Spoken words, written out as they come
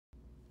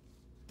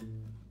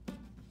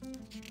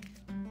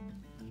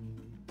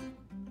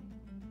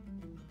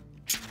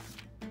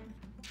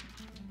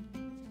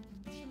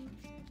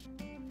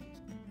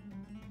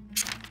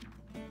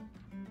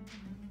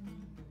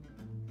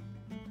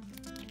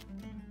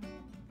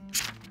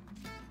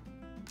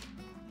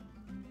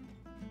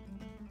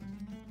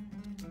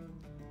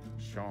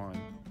Sean.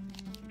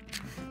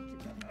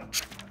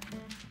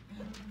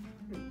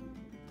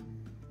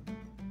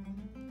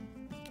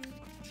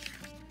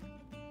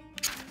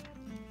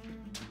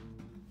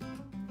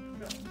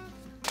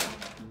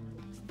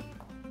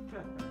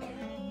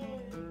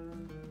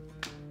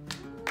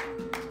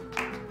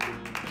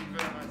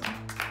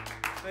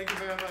 Thank you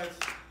very much.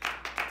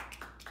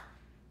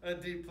 A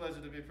deep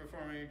pleasure to be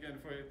performing again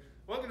for you.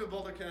 Welcome to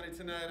Boulder County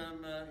tonight.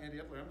 I'm Andy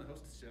Epler. I'm the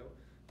host of the show.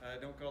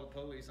 Don't call the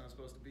police. I'm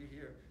supposed to be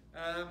here.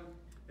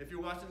 If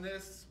you're watching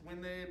this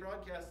when they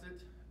broadcast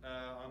it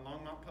on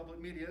Longmont Public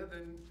Media,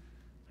 then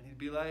I need to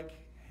be like,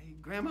 hey,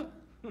 Grandma.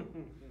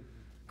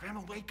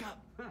 Grandma, wake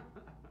up.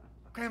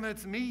 Grandma,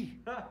 it's me.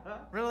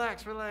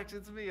 Relax,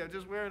 it's me. I'm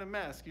just wearing a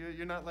mask.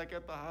 You're not like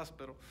at the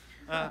hospital.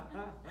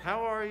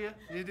 How are you?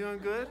 You doing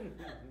good?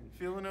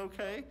 Feeling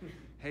okay?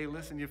 Hey,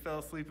 listen, you fell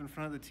asleep in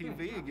front of the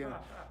TV again.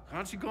 Why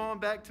don't you go on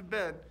back to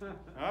bed?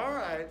 All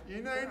right.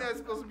 You know you're not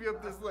supposed to be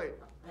up this late.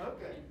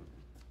 Okay.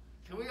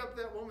 Can we up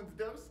that woman's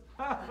dose?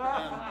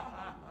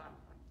 A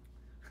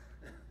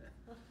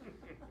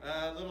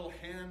little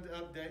hand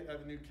update. I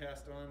have a new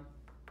cast on.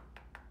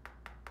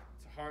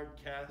 It's a hard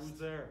cast. Who's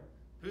there?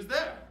 Who's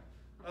there?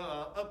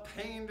 A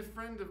pained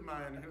friend of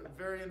mine, who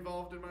very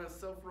involved in my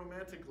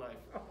self-romantic life,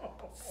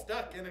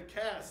 stuck in a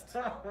cast.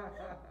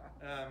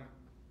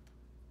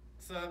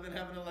 So I've been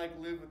having to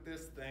live with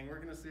this thing. We're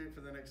gonna see it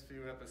for the next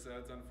few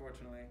episodes,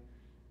 unfortunately.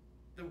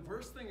 The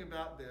worst thing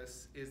about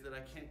this is that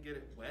I can't get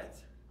it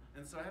wet,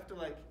 and so I have to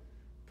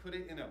put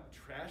it in a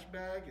trash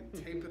bag and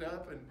tape it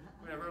up, and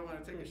whenever I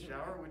want to take a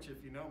shower, which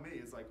if you know me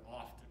is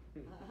often.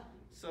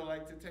 So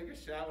to take a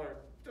shower,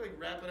 I have to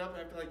wrap it up, I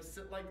have to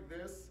sit like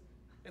this.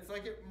 It's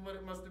what it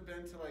must have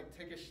been to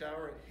take a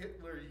shower at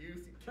Hitler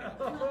Youth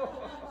Camp.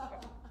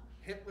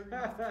 Hitler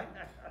Youth Camp.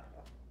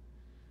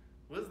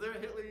 Was there a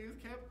Hitler Youth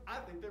Camp? I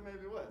think there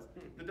maybe was.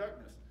 The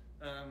darkness.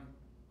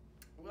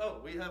 Well,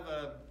 we have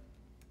a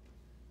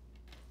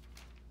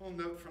little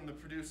note from the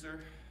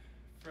producer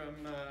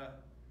from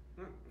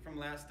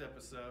last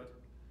episode.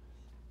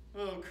 A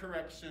little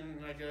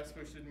correction, I guess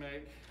we should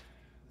make.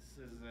 This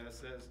is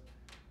says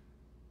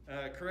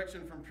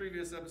correction from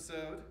previous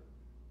episode.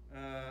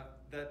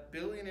 That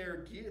billionaire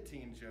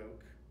guillotine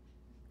joke,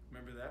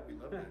 remember that? We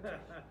love that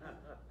joke.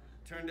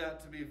 Turned out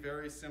to be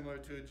very similar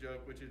to a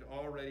joke which had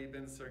already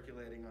been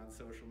circulating on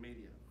social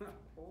media.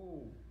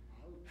 Oh.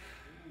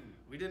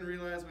 We didn't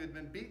realize we had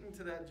been beaten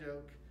to that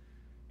joke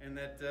and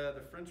that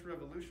the French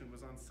Revolution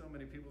was on so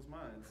many people's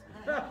minds.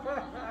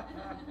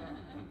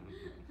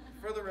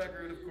 For the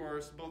record, of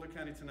course, Boulder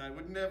County Tonight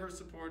would never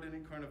support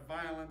any kind of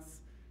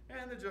violence.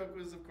 And the joke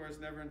was, of course,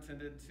 never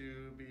intended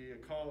to be a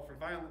call for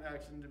violent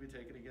action to be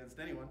taken against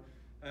anyone.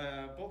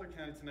 Boulder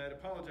County Tonight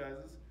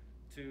apologizes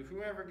to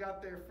whoever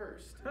got there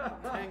first in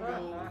the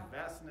tangled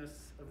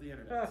vastness of the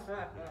internet.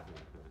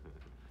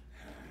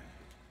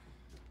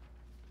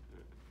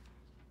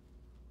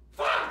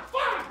 Fuck!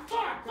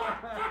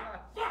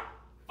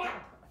 Why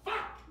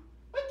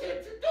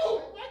can't you do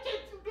it? Why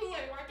can't you do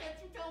it? Why can't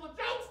you tell the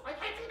jokes? Why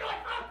can't you do it?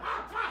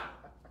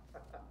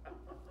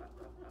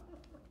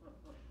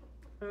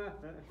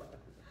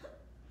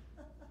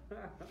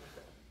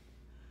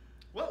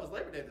 Well, it was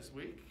Labor Day this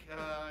week,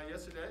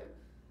 yesterday.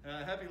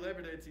 Happy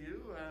Labor Day to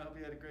you. I hope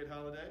you had a great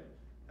holiday.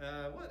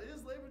 What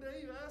is Labor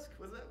Day, you ask?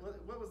 What was Labor Day?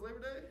 What was Labor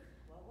Day?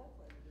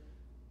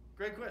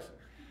 Great question.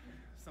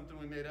 Something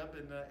we made up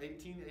in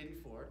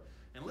 1884.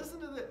 And listen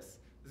to this.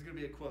 This is going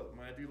to be a quote.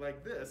 When I do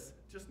like this,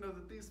 just know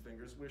that these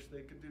fingers wish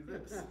they could do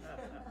this.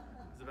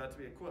 It's about to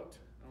be a quote.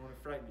 I don't want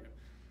to frighten you.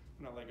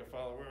 I'm not like a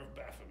follower of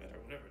Baphomet or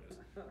whatever it is.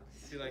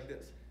 Be like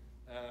this.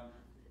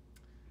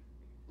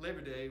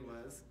 Labor Day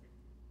was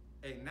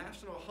a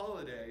national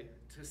holiday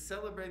to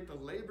celebrate the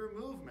labor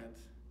movement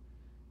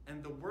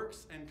and the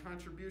works and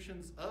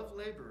contributions of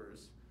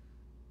laborers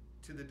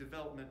to the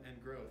development and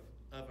growth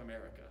of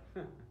America.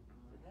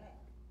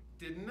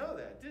 Didn't know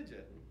that, did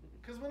you?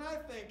 Because when I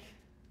think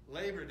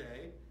Labor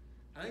Day,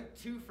 I think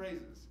two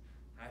phrases.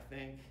 I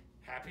think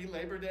Happy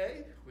Labor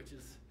Day, which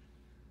is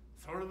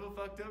sort of a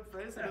fucked up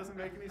phrase that doesn't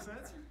make any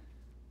sense.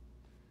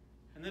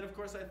 And then, of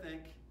course, I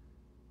think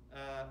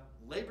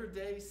Labor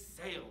Day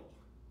sale.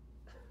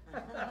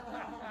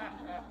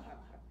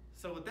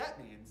 So what that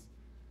means,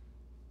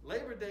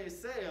 Labor Day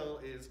sale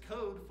is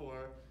code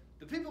for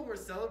the people we're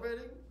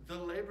celebrating, the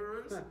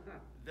laborers,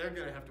 they're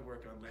going to have to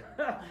work on Labor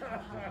Day.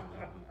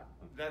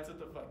 That's what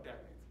the fuck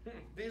that means.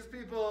 These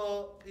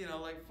people,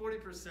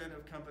 40%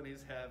 of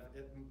companies have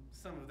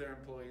some of their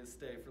employees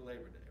stay for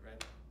Labor Day,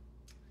 right?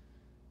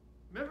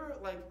 Remember,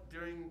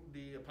 during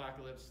the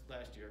apocalypse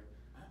last year,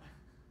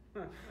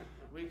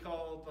 we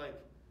called,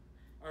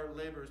 our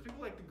laborers,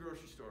 people like the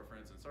grocery store, for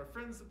instance, our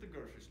friends at the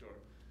grocery store,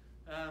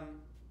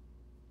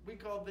 we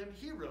called them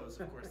heroes,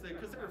 of course,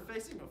 because they were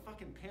facing a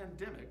fucking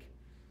pandemic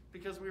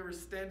because we were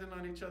standing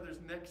on each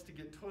other's necks to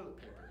get toilet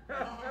paper.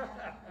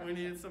 We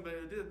needed somebody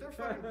to do it. They're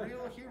fucking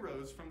real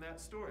heroes from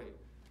that story.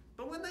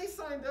 But when they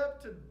signed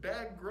up to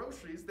bag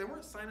groceries, they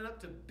weren't signing up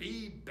to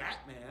be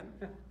Batman.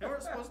 They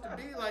weren't supposed to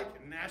be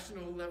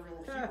national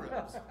level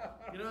heroes.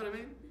 You know what I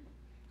mean?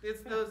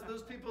 It's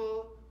those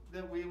people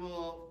that we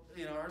will,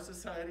 our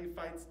society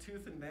fights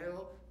tooth and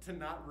nail to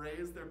not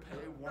raise their pay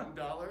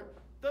 $1.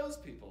 Those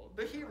people,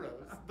 the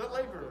heroes, the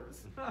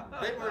laborers,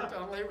 they worked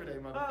on Labor Day,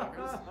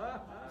 motherfuckers.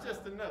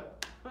 Just a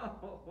note.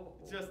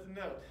 Just a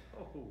note.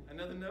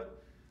 Another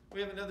note? We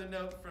have another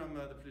note from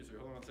the producer.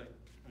 Hold on one second.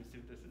 Let me see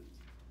what this is.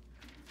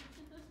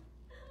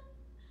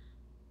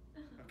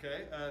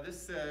 Okay,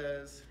 this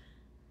says,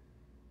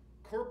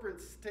 corporate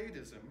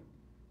statism,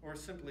 or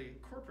simply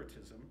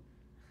corporatism,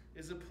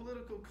 is a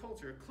political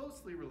culture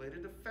closely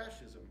related to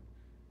fascism,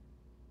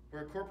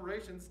 where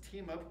corporations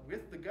team up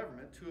with the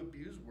government to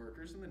abuse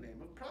workers in the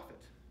name of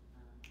profit.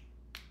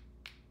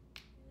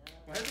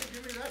 Why did they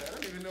give me that? I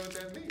don't even know what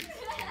that means.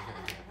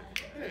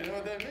 I don't even know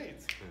what that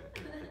means.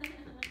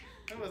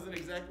 That wasn't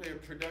exactly a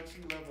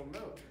production level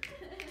note.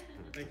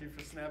 Thank you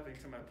for snapping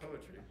to my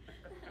poetry.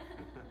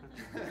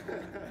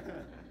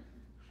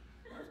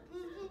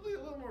 We'll be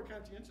a little more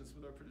conscientious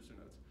with our producer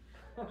notes.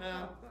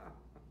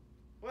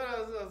 What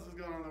else is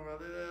going on in the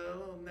world? A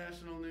little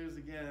national news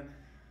again.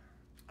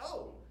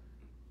 Oh!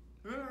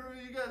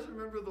 You guys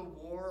remember the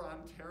War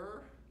on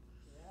Terror?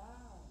 Yeah.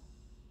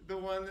 The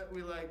one that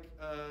we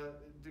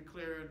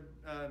declared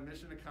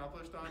mission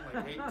accomplished on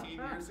 18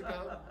 years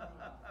ago?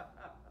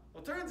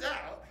 Well, turns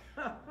out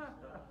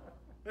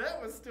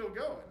that was still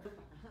going.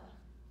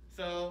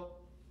 So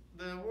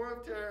the War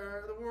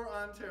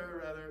on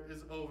Terror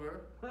is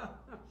over.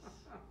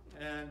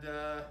 And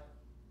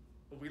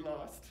we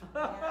lost.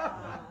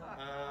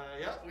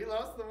 Yeah. We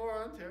lost the War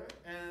on Terror.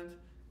 And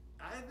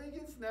I think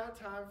it's now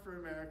time for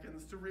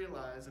Americans to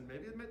realize and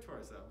maybe admit to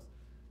ourselves,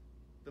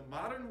 the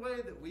modern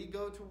way that we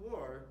go to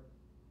war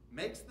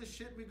makes the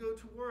shit we go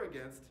to war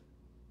against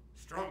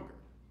stronger.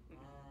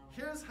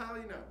 Here's how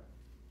you know.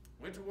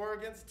 Went to war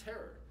against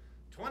terror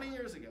 20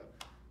 years ago.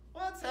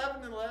 What's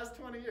happened in the last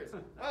 20 years?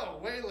 Oh,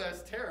 way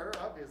less terror,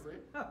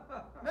 obviously.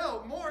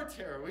 No, more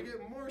terror. We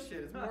get more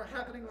shit. It's more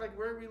happening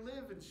where we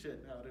live and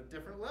shit now at a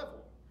different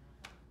level.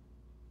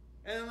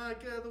 And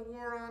the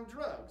war on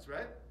drugs,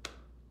 right?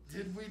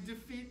 Did we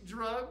defeat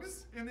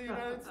drugs in the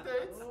United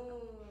States?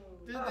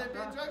 Did they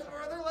beat drugs? Or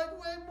are there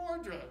way more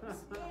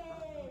drugs?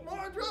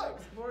 More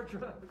drugs! More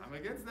drugs. I'm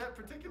against that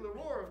particular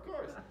war, of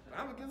course.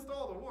 I'm against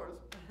all the wars.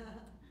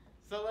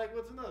 So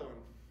what's another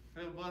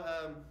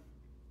one?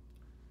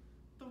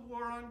 The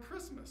war on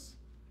Christmas.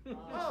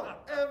 Oh,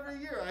 every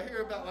year I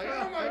hear about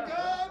oh my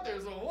God,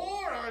 there's a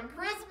war on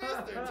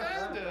Christmas. They're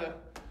trying to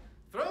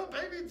throw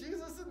baby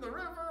Jesus in the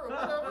river or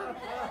whatever.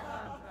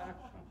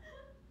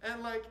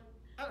 And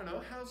I don't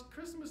know, how's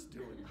Christmas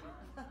doing?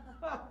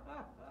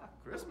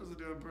 Christmas is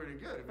doing pretty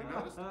good, have you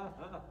noticed?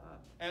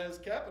 As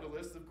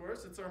capitalists, of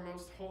course, it's our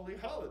most holy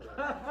holiday.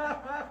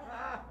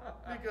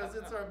 Because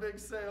it's our big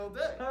sale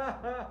day.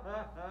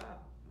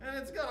 And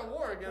it's got a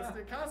war against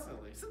it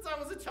constantly. Since I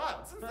was a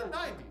child, since the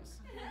 90s,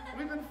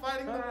 we've been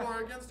fighting the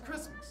war against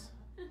Christmas.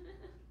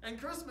 And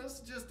Christmas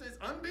just is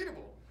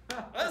unbeatable.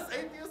 Us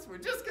atheists, we're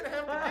just going to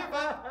have to give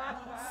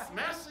up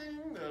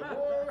smashing the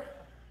war.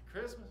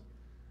 Christmas.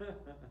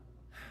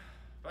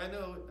 But I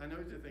know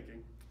what you're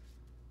thinking.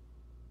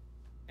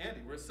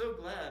 Andy, we're so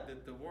glad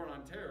that the war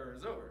on terror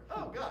is over.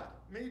 Oh, God,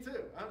 me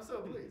too. I'm so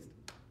pleased.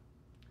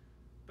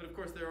 But of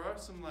course, there are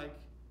some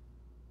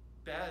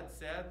bad,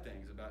 sad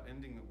things about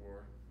ending the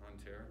war on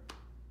terror.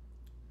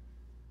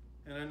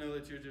 And I know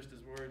that you're just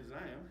as worried as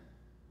I am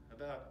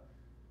about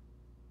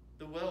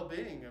the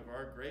well-being of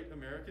our great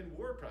American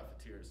war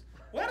profiteers.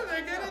 What are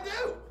they going to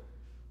do?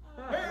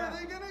 Where are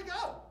they going to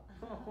go?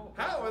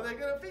 How are they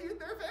going to feed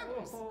their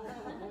families?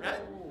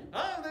 Right?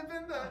 Oh, they've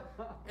been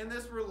in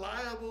this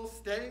reliable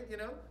state,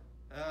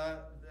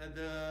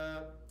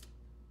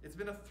 it's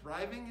been a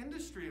thriving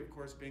industry, of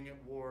course, being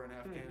at war in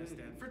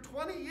Afghanistan for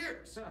 20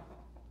 years.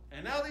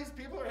 And now these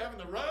people are having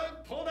the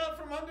rug pulled out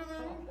from under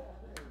them,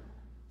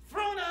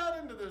 thrown out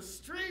into the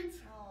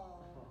street.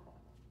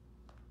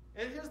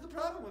 And here's the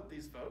problem with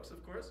these folks,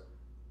 of course.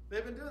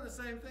 They've been doing the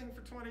same thing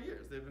for 20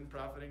 years. They've been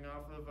profiting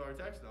off of our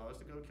tax dollars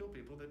to go kill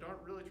people that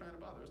aren't really trying to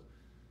bother us.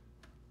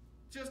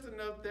 Just a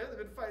note there, they've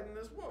been fighting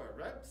this war,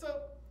 right?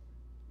 So,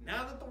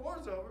 now that the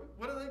war's over,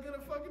 what are they going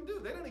to fucking do?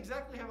 They don't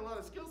exactly have a lot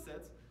of skill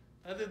sets,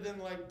 other than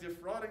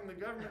defrauding the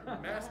government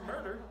and mass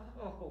murder.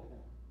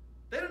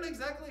 They don't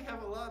exactly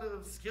have a lot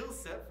of skill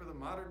set for the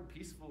modern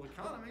peaceful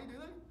economy, do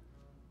they?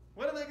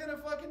 What are they going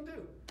to fucking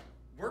do?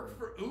 Work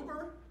for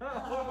Uber?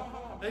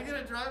 They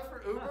gonna drive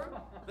for Uber?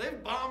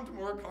 They've bombed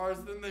more cars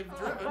than they've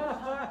driven.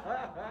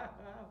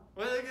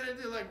 What are they gonna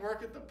do?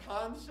 Work at the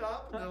pawn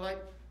shop and they're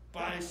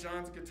buy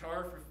Sean's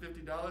guitar for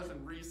 $50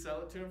 and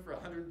resell it to him for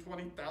 $120,000?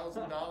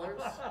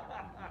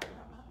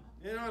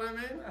 You know what I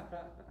mean?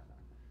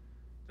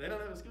 They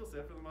don't have a skill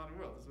set for the modern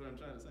world. That's what I'm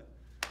trying to say.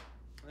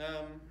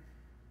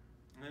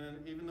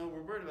 And even though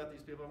we're worried about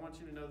these people, I want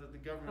you to know that the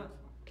government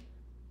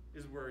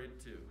is worried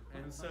too.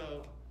 And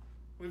so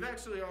we've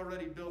actually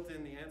already built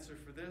in the answer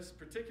for this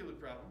particular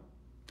problem.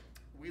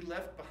 We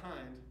left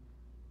behind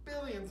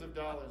billions of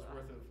dollars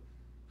worth of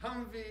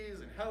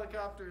Humvees and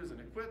helicopters and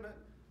equipment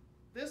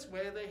This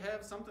way they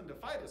have something to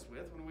fight us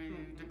with when we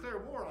declare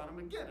war on them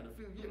again in a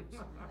few years.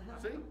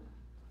 See?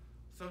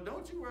 So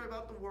don't you worry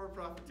about the war of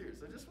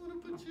profiteers. I just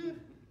want to put your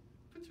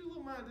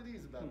little mind at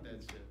ease about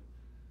that shit.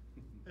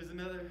 There's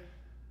another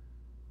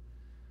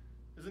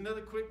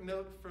quick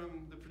note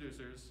from the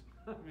producers.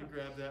 Let me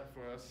grab that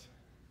for us.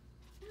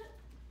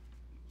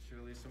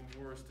 Surely some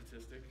war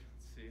statistic.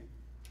 Let's see.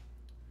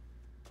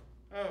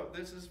 Oh,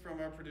 this is from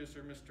our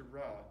producer, Mr.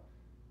 Ra.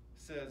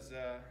 Says,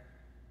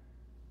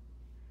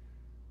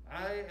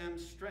 I am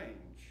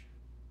strange.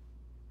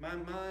 My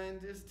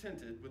mind is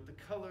tinted with the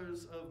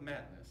colors of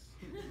madness.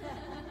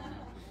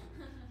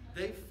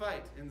 They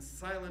fight in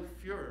silent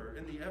furor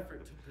in the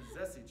effort to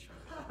possess each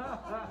other.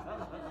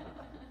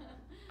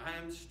 I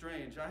am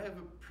strange. I have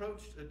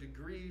approached a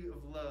degree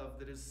of love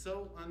that is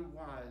so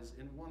unwise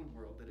in one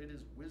world that it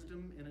is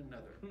wisdom in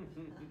another.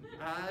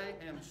 I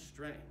am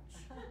strange.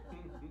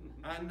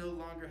 I no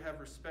longer have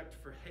respect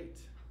for hate,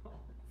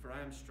 for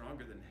I am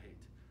stronger than hate.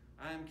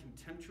 I am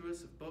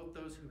contemptuous of both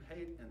those who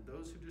hate and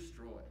those who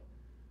destroy.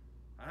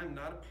 I am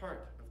not a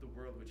part of the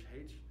world which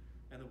hates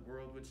and the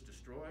world which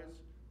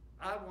destroys.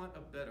 I want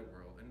a better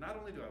world. And not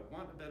only do I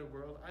want a better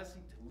world, I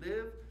seek to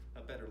live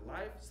a better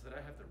life so that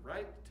I have the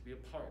right to be a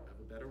part of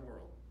a better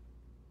world.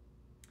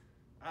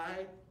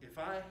 If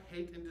I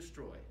hate and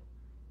destroy,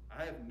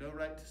 I have no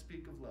right to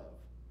speak of love.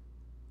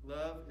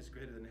 Love is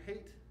greater than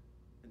hate,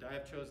 and I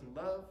have chosen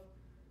love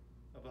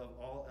above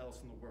all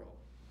else in the world.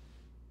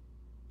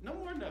 No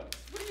more notes.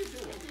 What are you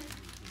doing?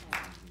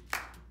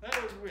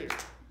 That was weird.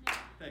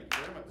 Thank you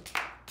very much.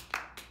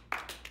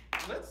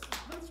 Let's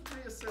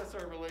reassess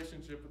our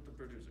relationship with the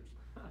producers.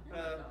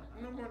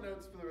 No more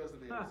notes for the rest of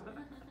the episode.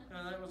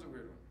 That was a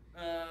weird one.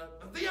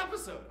 The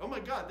episode. Oh my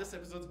God, this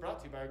episode's brought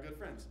to you by our good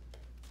friends.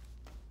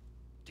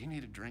 Do you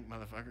need a drink,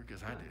 motherfucker?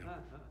 Because I do.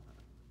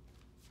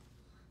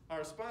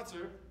 Our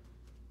sponsor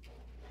is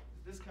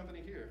this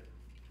company here,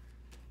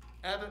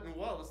 Abbott and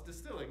Wallace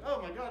Distilling.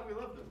 Oh my God, we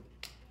love them.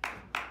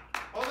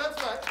 Oh,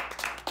 that's right.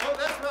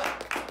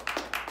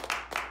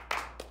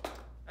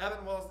 Abbott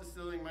and Wallace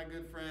Distilling, my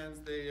good friends.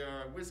 They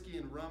are a whiskey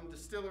and rum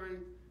distillery.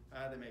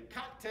 They make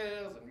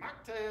cocktails and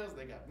mocktails.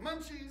 They got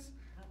munchies.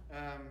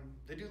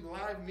 They do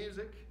live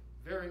music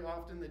very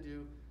often. They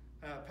do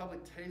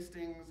public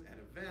tastings and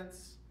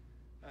events.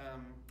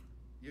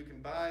 You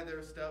can buy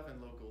their stuff in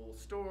local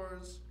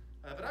stores,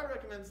 but I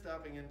recommend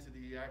stopping into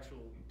the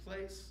actual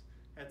place.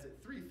 That's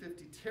at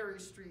 350 Terry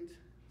Street,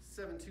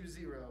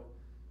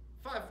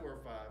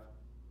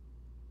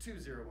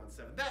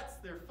 720-545-2017. That's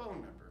their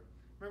phone number.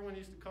 Remember when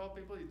you used to call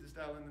people, you just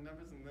dial in the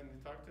numbers and then you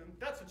talk to them?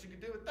 That's what you could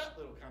do with that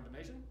little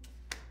combination.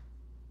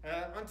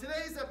 On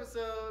today's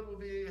episode, we'll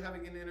be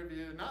having an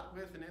interview, not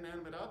with an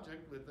inanimate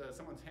object with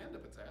someone's hand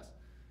up its ass,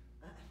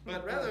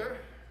 but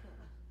rather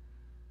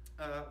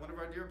one of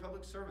our dear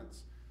public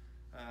servants,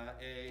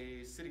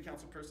 a city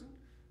council person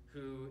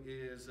who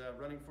is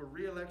running for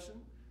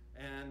re-election,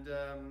 and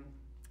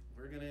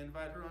we're going to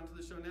invite her onto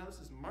the show now.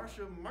 This is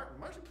Marcia Martin.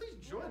 Marcia, please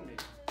join me.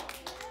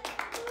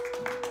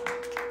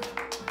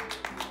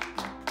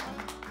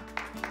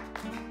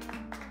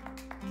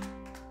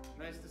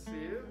 Nice to see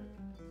you.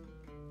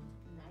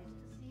 Nice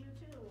to see you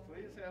too.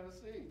 Please have a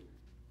seat.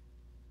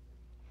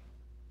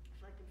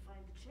 If I could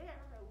find a chair,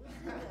 I would do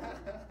that.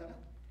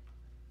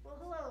 Well,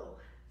 hello.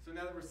 So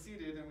now that we're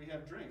seated and we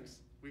have drinks,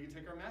 we can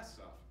take our masks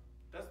off.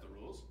 That's the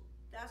rules.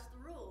 That's the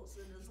rules,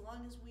 and as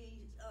long as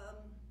we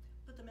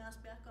put the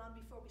mask back on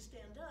before we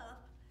stand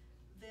up,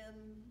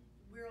 then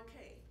we're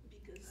okay,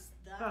 because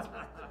that's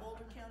what the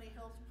Boulder County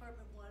Health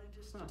Department wanted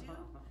us to do,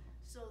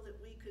 so that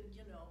we could,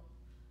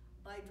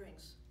 buy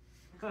drinks.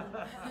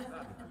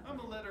 I'm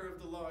a letter of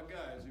the law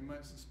guy, as you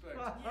might suspect.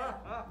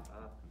 Yeah.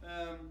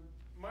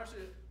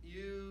 Marcia,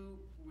 you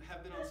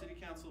have been on city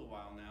council a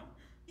while now.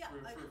 Yeah,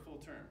 for a full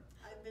term.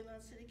 I've been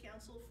on city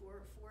council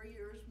for 4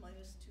 years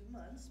minus 2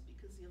 months,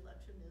 because the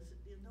election is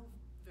in the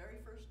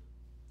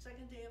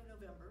second day of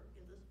November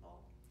in this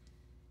fall.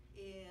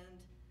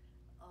 And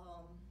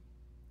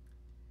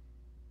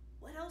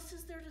what else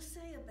is there to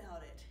say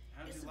about it?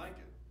 How did you like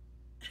it?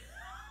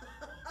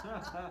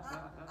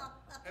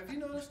 Have you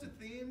noticed a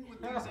theme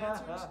with these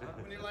answers?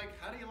 When you're like,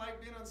 how do you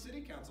like being on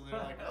city council? They're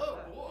like, oh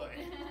boy.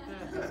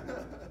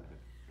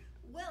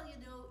 Well,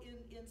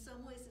 in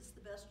some ways it's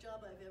the best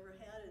job I've ever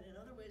had, and in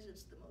other ways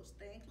it's the most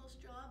thankless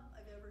job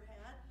I've ever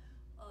had.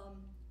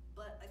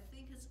 But I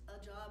think it's a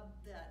job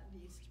that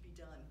needs to be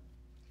done.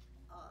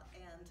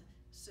 And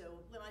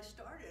so when I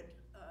started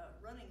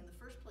running in the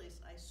first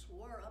place, I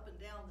swore up and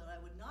down that I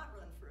would not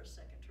run for a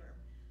second term,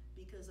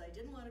 because I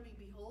didn't want to be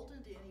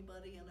beholden to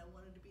anybody, and I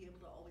wanted to be able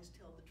to always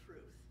tell the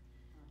truth.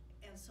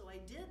 And so I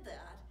did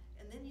that,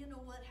 and then you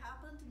know what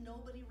happened?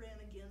 Nobody ran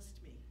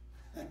against me.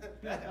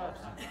 That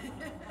helps.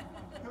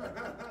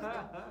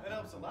 That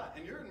helps a lot,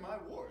 and you're in my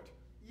ward.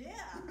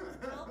 Yeah,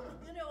 well,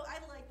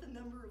 I'd like the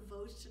number of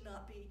votes to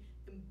not be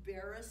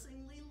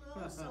embarrassingly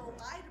low, so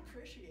I'd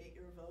appreciate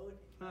your vote.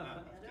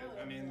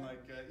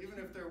 Even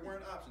if there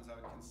weren't options, I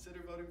would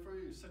consider voting for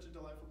you. You're such a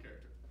delightful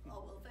character.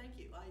 Oh, well, thank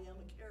you. I am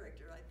a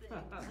character, I think.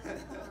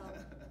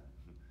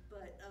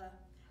 But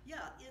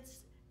Yeah,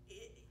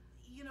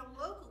 you know,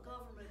 local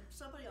government,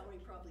 somebody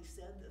already probably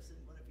said this in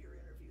one of your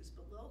interviews,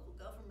 but local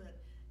government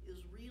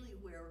is really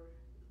where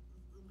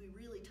we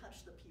really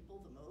touch the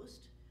people the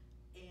most,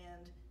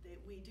 and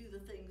we do the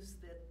things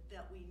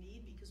that we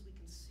need because we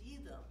can see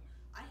them.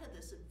 I had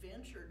this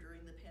adventure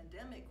during the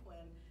pandemic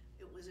when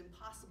it was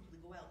impossible to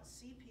go out and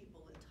see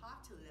people and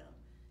talk to them,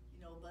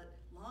 you know, but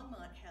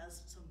Longmont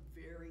has some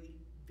very,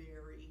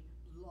 very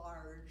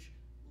large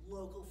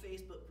local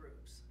Facebook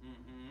groups.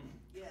 Mm-hmm.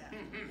 Yeah,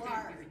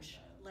 large,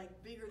 like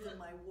bigger than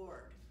my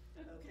ward,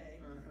 okay?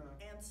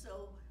 And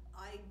so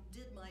I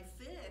did my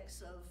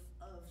fix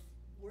of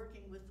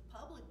working with the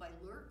public by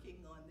lurking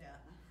on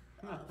that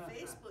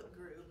Facebook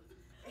group.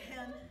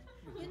 And,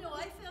 you know,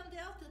 I found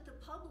out that the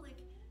public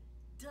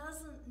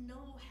doesn't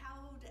know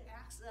how to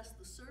access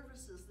the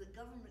services that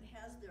government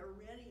has there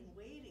ready and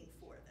waiting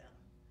for them.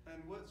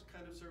 And what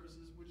kind of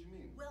services would you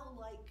mean? Well,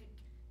 like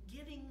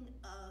getting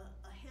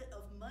a hit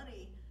of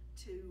money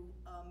to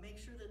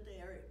make sure that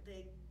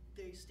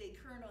they stay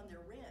current on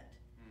their rent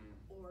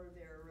or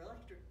their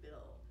electric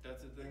bill.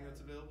 That's a thing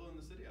that's available in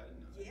the city? I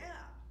didn't know that.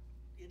 Yeah,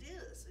 it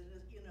is. And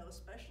you know,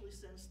 especially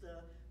since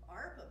the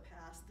ARPA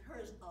passed,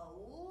 there is a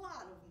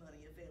lot of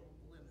money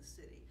available in the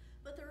city,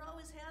 but there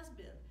always has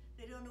been.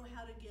 They don't know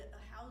how to get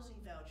a housing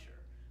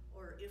voucher,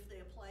 or if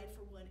they applied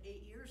for one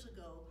 8 years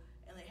ago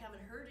and they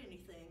haven't heard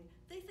anything,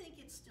 they think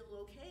it's still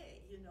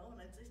okay, you know, and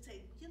I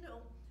say, you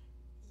know,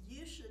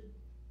 you should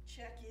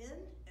check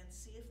in and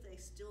see if they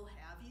still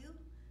have you,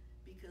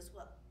 because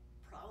what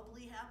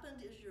probably happened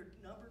is your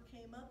number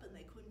came up and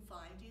they couldn't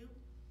find you.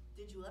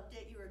 Did you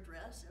update your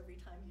address every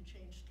time you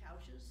changed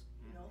couches,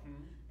 you know?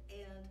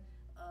 And,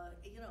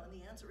 you know, and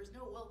the answer is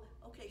no. Well,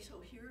 okay, so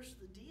here's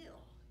the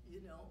deal,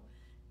 you know.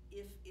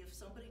 If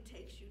somebody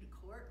takes you to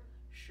court,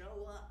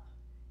 show up.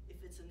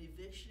 If it's an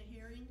eviction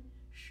hearing,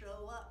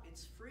 show up.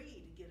 It's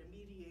free to get a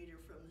mediator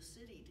from the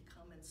city to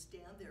come and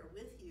stand there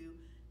with you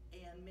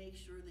and make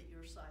sure that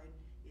your side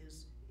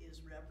is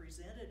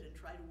represented and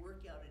try to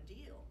work out a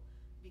deal.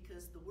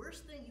 Because the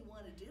worst thing you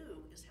want to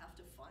do is have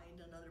to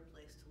find another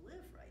place to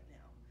live right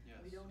now.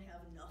 Yes. We don't have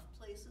enough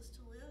places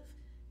to live,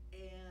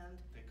 and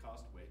they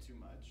cost way too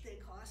much. They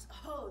cost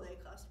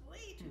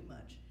way too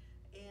much.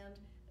 And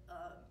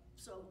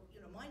so, you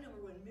know, my number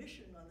one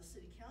mission on the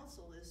city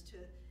council is to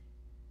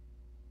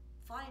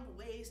find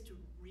ways to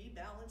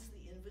rebalance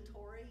the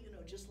inventory, you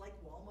know, just like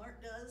Walmart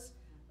does.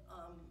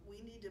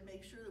 We need to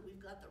make sure that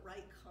we've got the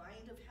right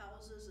kind of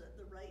houses at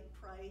the right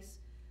price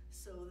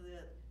so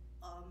that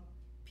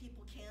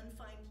people can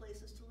find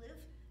places to live,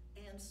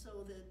 and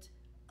so that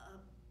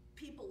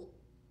people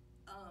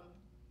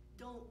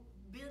don't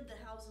bid the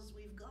houses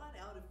we've got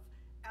out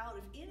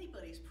of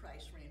anybody's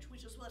price range,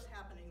 which is what's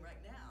happening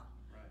right now.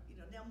 Right. You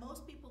know, now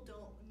most people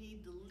don't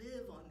need to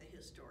live on the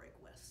historic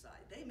west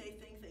side. They may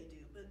think they do,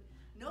 but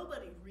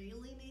nobody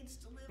really needs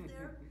to live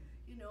there.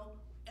 You know,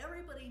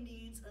 everybody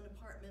needs an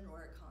apartment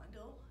or a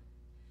condo,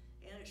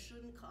 and it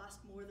shouldn't cost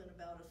more than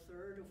about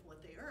 1/3 of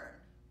what they earn.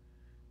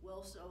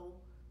 Well, so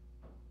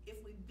if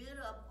we bid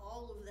up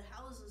all of the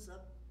houses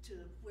up to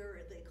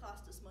where they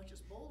cost as much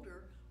as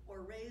Boulder,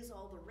 or raise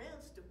all the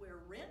rents to where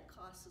rent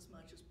costs as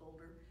much as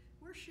Boulder,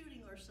 we're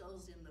shooting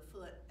ourselves in the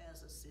foot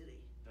as a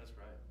city. That's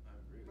right, I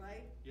agree.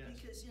 Right? Yes.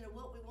 Because, you know,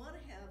 what we want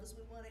to have is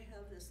we want to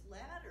have this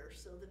ladder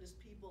so that as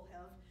people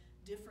have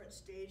different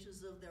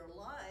stages of their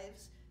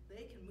lives,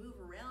 they can move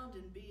around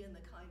and be in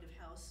the kind of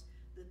house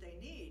that they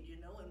need, you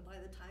know, and by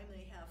the time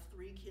they have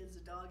 3 kids,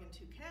 a dog, and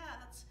 2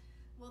 cats,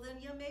 well then,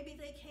 yeah, maybe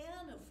they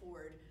can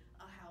afford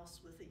a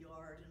house with a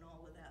yard and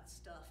all of that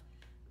stuff.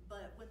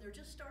 But when they're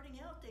just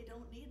starting out, they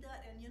don't need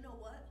that. And you know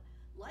what?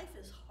 Life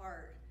is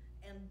hard,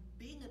 and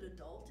being an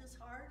adult is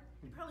hard.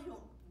 You probably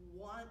don't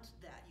want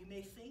that. You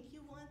may think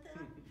you want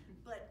that,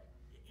 but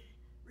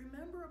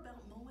remember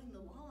about mowing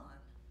the lawn.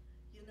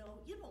 You know,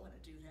 you don't want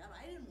to do that.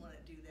 I didn't want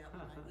to do that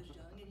when I was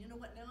young, and you know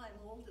what? Now I'm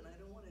old and I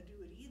don't want to do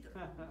it either.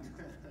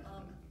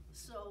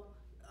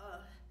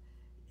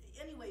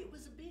 Anyway, it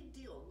was a big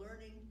deal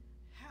learning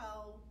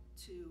how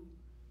to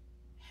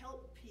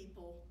help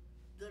people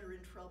that are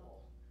in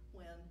trouble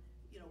when,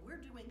 you know,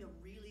 we're doing a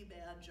really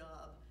bad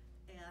job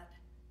at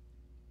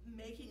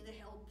making the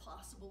help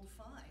possible to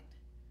find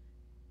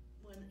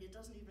when it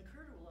doesn't even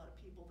occur to a lot of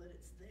people that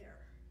it's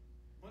there.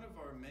 One of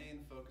our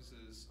main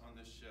focuses on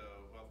this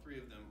show, well, 3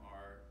 of them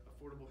are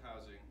affordable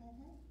housing,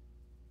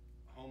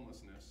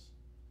 homelessness,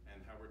 and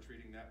how we're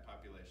treating that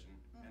population,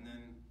 and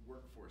then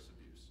workforce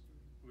abuse.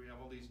 We have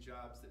all these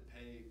jobs that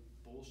pay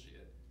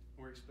bullshit.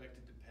 We're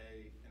expected to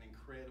pay an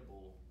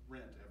incredible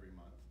rent every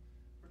month.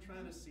 We're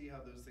trying to see how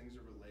those things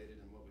are related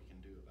and what we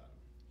can do about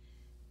them.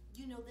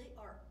 You know, they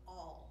are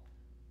all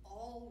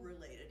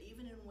related,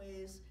 even in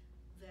ways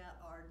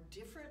that are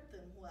different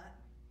than what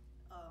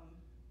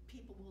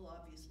people will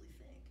obviously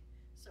think.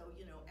 So,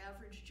 you know,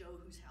 average Joe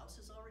whose house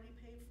is already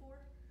paid for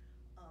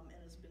and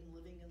has been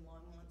living in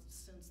Longmont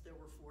since there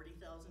were 40,000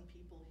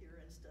 people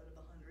here instead of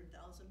 100,000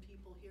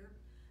 people here,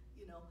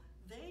 you know,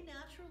 they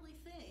naturally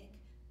think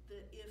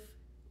that if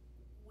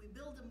we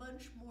build a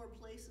bunch more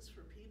places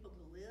for people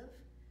to live,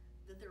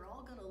 that they're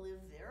all gonna live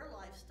their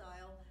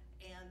lifestyle,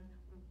 and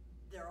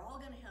they're all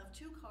gonna have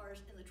 2 cars,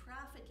 and the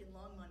traffic in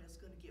Longmont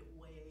is gonna get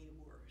way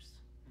worse.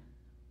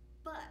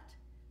 But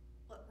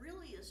what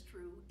really is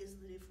true is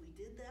that if we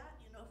did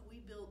that, you know, if we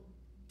built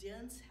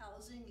dense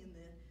housing in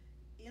the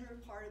inner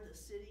part of the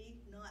city,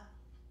 not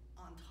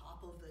on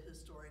top of the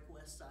historic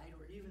west side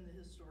or even the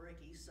historic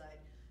east side,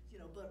 you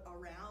know, but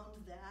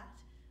around that,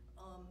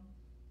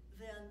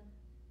 then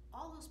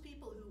all those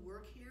people who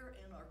work here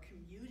and are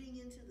commuting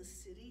into the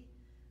city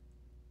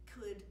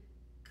could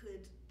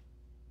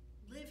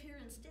live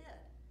here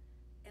instead.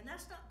 And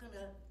that's not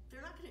gonna,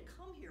 they're not gonna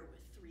come here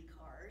with 3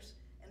 cars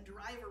and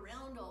drive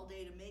around all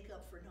day to make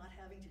up for not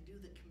having to do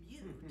the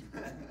commute.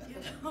 You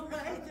know,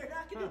 right? They're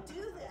not gonna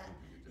do that.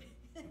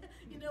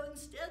 You know,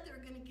 instead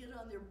they're gonna get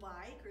on their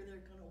bike or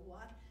they're gonna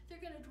walk.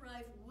 They're gonna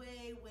drive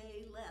way,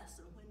 way less.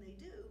 And when they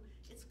do,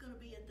 it's gonna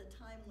be at the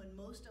time when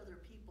most other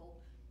people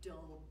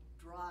don't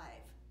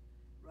drive,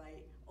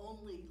 right?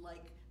 Only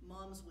like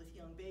moms with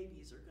young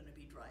babies are gonna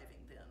be driving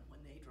then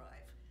when they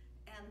drive.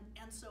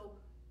 And so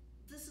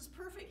this is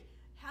perfect.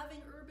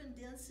 Having urban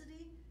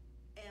density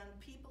and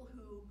people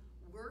who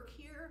work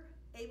here,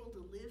 able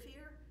to live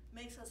here,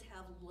 makes us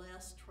have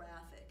less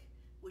traffic,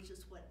 which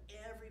is what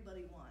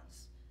everybody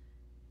wants.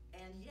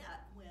 And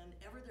yet,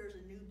 whenever there's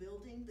a new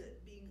building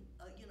that being,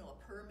 you know, a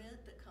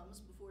permit that comes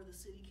before the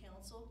city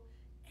council,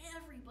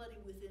 everybody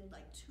within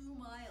like 2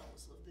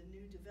 miles of the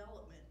new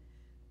development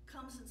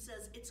comes and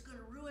says, it's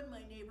gonna ruin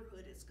my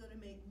neighborhood, it's gonna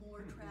make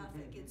more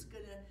traffic, it's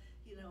gonna,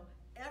 you know,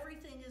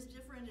 everything is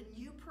different, and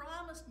you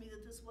promised me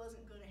that this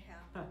wasn't gonna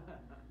happen.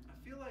 I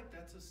feel like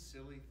that's a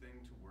silly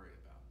thing to worry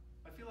about.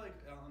 I feel like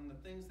on the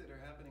things that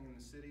are happening in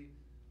the city,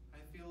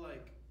 I feel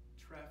like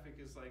traffic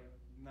is like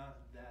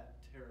not that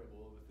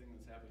terrible of a thing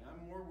that's happening.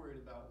 I'm more worried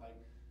about like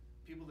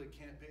people that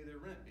can't pay their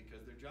rent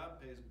because their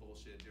job pays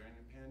bullshit during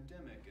the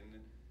pandemic, and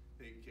then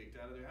they get kicked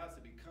out of their house.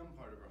 They become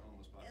part of our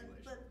homeless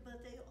population.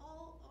 But they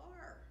all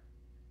are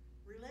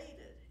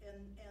related, and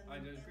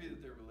I agree that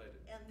they're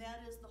related. And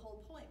that is the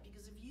whole point,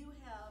 because if you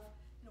have,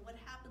 you know, what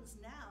happens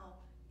now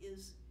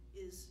is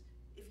if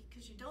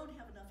because you don't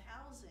have enough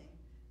housing,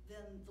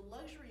 then the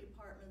luxury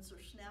apartments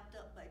are snapped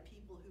up by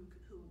people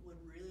who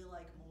would really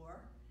like more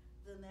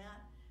than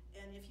that.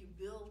 And if you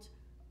built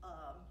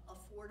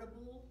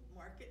affordable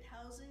market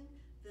housing,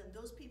 then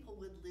those people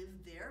would live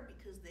there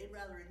because they'd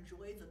rather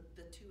enjoy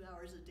the 2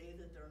 hours a day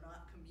that they're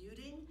not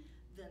commuting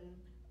than,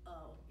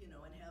 you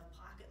know, and have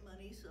pocket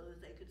money so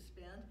that they could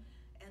spend.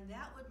 And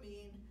that would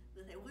mean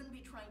that they wouldn't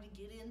be trying to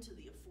get into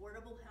the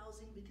affordable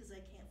housing because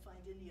they can't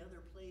find any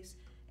other place.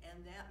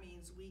 And that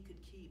means we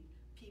could keep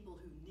people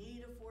who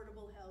need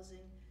affordable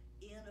housing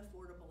in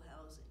affordable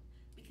housing.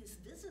 Because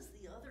this is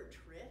the other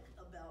trick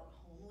about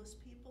homeless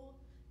people.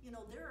 You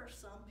know, there are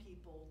some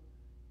people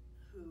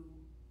who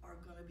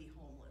are gonna be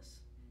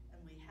homeless,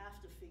 and we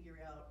have to figure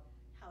out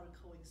how to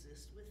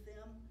coexist with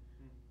them.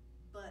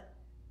 But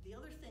the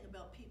other thing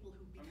about people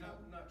who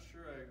become— I'm not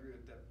sure I agree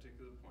with that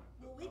particular point.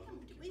 Well, we can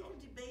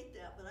debate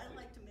that, but I'd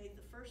like to make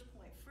the first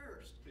point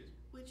first. Please.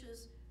 Which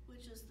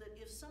is that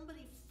if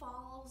somebody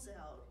falls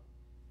out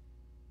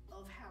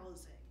of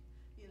housing,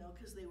 you know,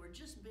 because they were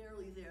just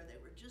barely there, they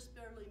were just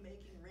barely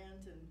making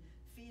rent and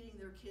feeding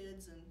their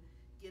kids and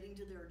getting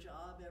to their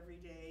job every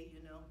day,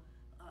 you know,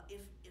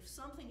 if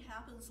something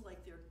happens,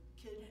 like their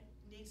kid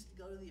needs to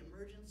go to the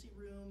emergency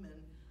room and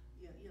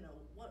you know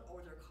what,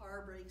 or their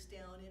car breaks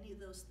down, any of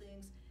those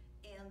things,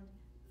 and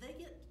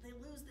they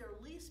lose their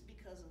lease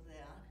because of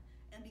that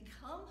and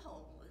become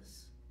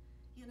homeless,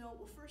 you know,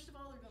 well, first of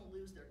all, they're going to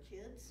lose their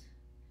kids,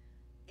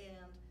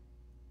 and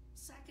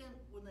second,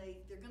 when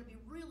they're going to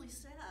be really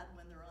sad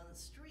when they're on the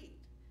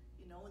street,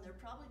 you know, and they're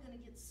probably going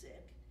to get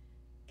sick,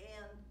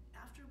 and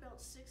after about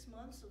 6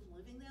 months of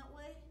living that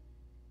way,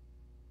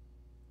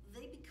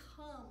 they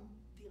become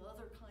the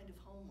other kind of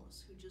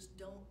homeless who just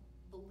don't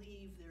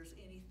believe there's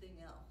anything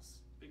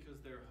else. Because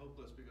they're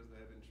hopeless because they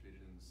have been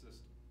treated in the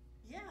system.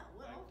 Yeah,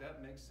 well, like,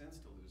 that makes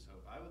sense to lose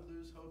hope. I would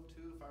lose hope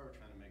too if I were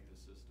trying to make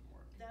this system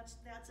work.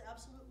 that's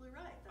absolutely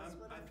right. That's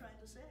what I'm trying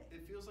to say.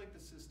 It feels like the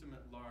system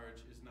at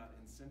large is not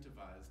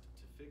incentivized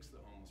to fix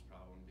the homeless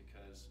problem,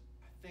 because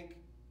I think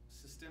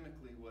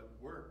systemically what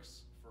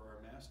works for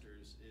our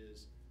masters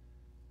is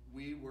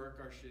we work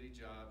our shitty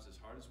jobs as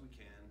hard as we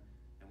can,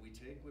 and we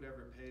take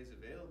whatever pay is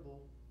available,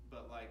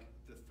 but like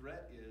the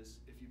threat is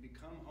if you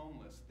become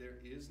homeless,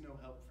 there is no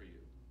help for you.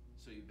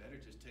 So you better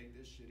just take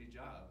this shitty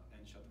job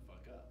and shut the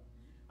fuck up.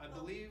 I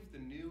believe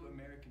the new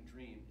American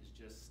dream is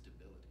just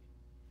stability.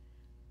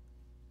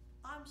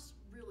 I'm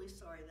really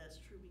sorry that's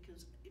true,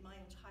 because in my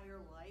entire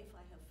life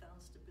I have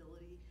found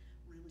stability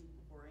really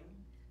boring,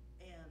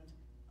 and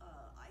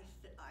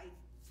I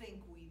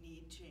think we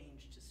need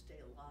change to stay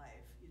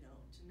alive, you know,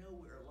 to know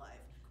we're alive.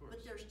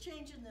 But there's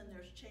change and then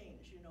there's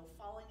change, you know.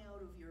 Falling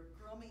out of your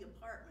grummy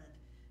apartment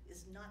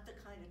is not the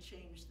kind of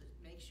change that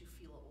makes you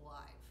feel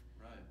alive.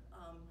 Right.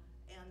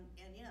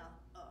 And yeah,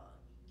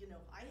 you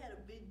know, I had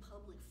a big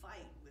public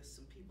fight with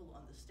some people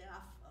on the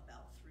staff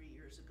about 3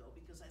 years ago,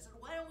 because I said,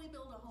 why don't we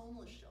build a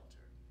homeless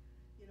shelter?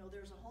 You know,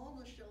 there's a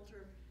homeless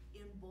shelter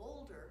in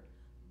Boulder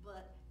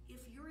But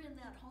if you're in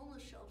that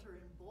homeless shelter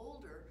in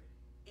Boulder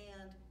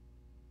and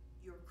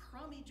your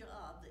crummy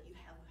job that you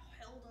have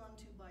held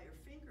onto by your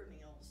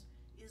fingernails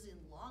is in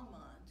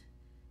Longmont,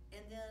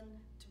 and then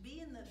to be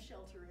in the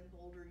shelter in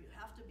Boulder, you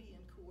have to be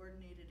in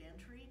coordinated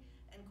entry,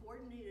 and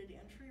coordinated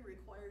entry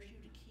requires you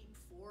to keep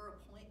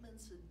 4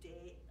 appointments a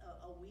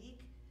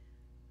week,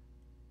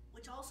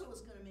 which also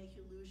is gonna make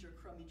you lose your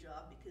crummy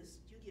job because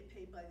you get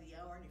paid by the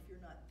hour, and if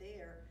you're not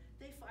there,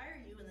 they fire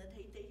you, and then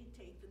they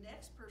take the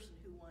next person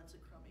who wants a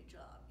crummy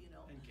job, you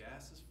know? And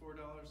gas is $4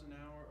 an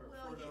hour, or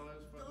Well,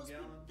 $4 for a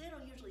gallon? They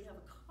don't usually have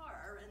a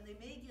car, and they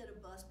may get a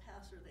bus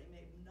pass or they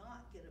may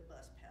not get a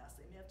bus pass.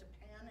 They may have to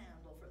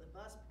panhandle for the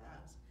bus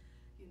pass,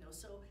 you know,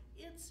 so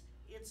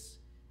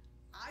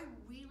I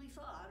really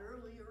thought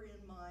earlier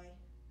in my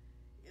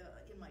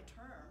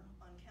term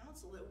on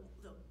council that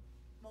the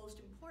most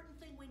important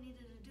thing we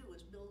needed to do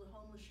was build a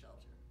homeless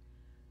shelter.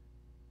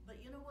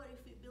 But you know what,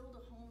 if we build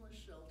a homeless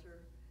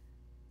shelter,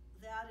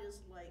 that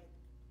is like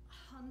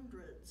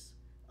hundreds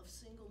of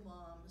single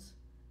moms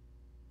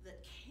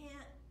that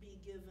can't be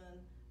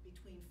given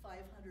between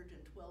 $500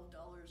 and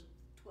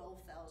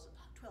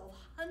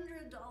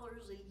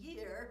 $1,200 a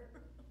year.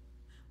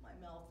 My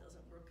mouth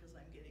doesn't work because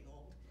I'm getting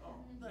old.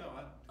 Oh, But,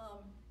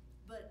 no,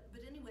 but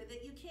anyway,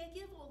 that you can't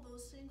give all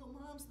those single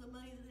moms the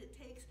money that it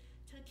takes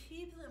to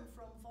keep them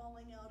from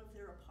falling out of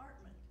their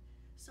apartment.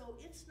 So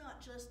it's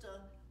not just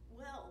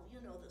well,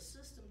 you know, the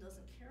system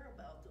doesn't care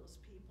about those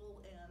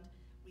people and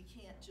we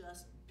can't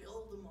just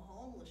build them a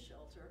homeless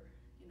shelter.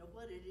 You know,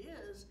 what it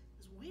is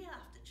we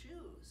have to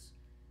choose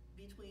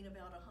between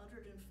about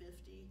 150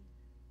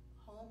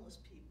 homeless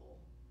people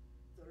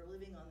that are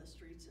living on the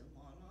streets in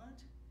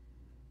Longmont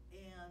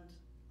and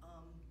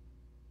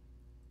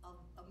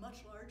a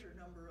much larger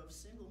number of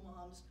single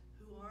moms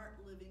who aren't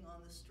living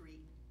on the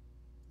street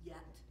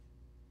yet.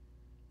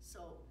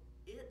 So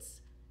it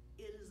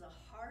is a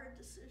hard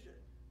decision.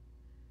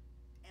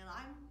 And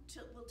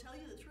will tell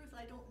you the truth,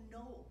 I don't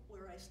know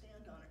where I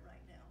stand on it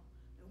right now.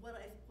 And what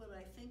I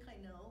think I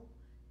know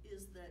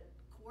is that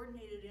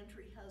coordinated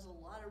entry has a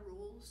lot of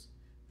rules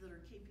that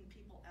are keeping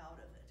people out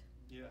of it.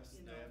 yes,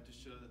 you they know. have to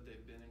show that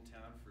they've been in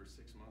town for 6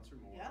 months or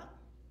more. Yeah.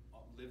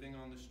 Living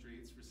on the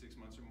streets for 6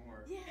 months or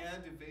more, Yeah.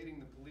 and evading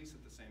the police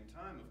at the same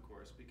time, of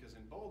course, because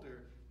in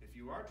Boulder, if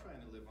you are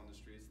trying to live on the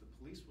streets, the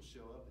police will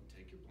show up and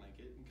take your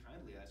blanket and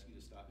kindly ask you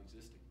to stop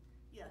existing.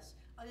 Yes,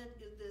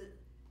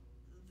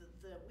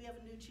 we have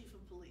a new chief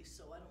of police,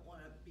 so I don't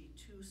wanna be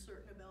too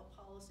certain about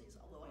policies,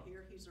 although I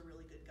hear he's a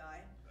really good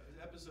guy.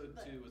 Episode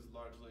But- 2 was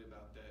largely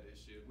about that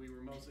issue. We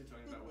were mostly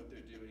talking about what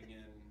they're doing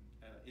in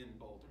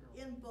Boulder.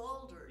 In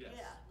Boulder, Yes.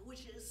 yeah,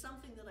 which is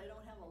something that I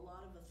don't have a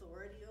lot of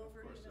authority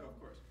over, you know? Of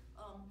course.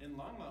 But- In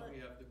Longmont, we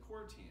have the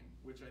core team,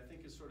 which I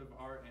think is sort of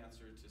our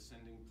answer to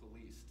sending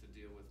police to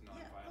deal with nonviolent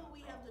Yeah, well,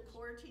 we have the problems.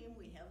 core team,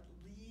 we have the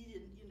lead,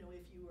 and you know,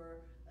 if you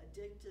are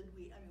addicted,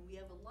 we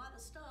have a lot of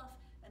stuff.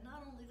 And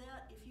not only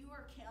that, if you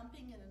are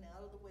camping in an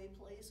out-of-the-way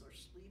place or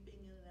sleeping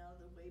in an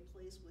out-of-the-way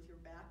place with your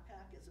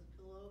backpack as a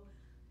pillow,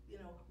 you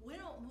know, we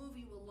don't move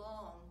you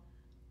along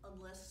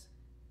unless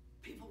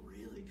people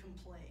really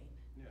complain,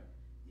 Yeah.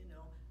 you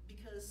know,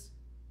 because,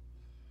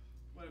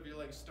 What if you're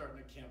like starting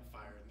a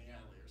campfire in the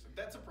alley or something?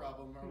 That's a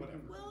problem or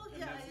whatever. well, And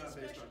yeah, that's not based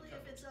on especially if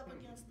coverage. it's up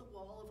against the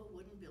wall of a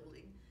wooden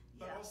building,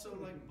 But yeah. also,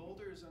 like,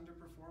 Boulder is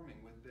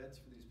underperforming with beds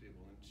for these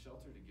people and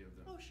shelter to give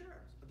them. Oh,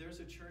 sure. There's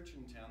a church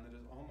in town that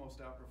is almost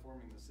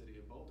outperforming the city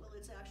of Boulder. Well,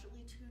 it's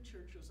actually 2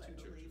 churches, I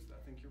Two believe. churches, I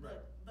think you're right.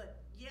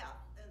 But yeah,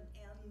 and.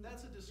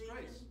 That's a they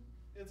disgrace. didn't-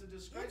 It's a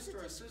disgrace to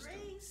our It's a system.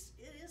 disgrace,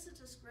 it is a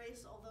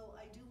disgrace, although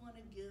I do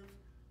wanna give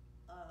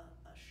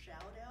a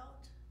shout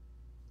out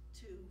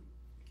to,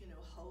 you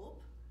know,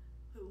 Hope,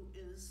 who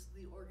is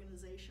the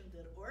organization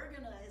that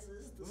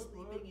organizes the Whoop,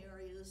 whoop. sleeping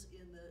areas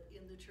in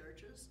the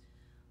churches.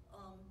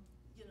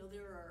 You know,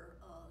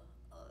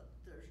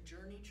 there's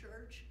Journey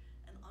Church,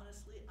 and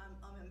honestly,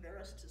 I'm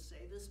embarrassed to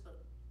say this,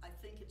 but I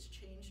think it's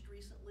changed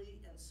recently,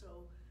 and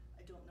so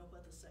I don't know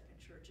what the second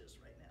church is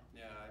right now.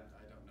 Yeah, I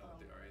don't know what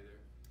they are either.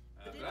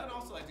 but But I'd anyway.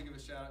 also like to give a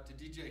shout out to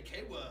DJ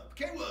K-Wub.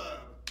 K-Wub!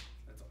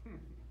 That's all.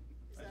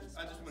 Is that a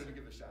I just wanted sponsor? to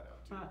give a shout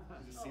out too.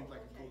 It just Oh, seemed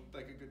like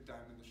okay. a good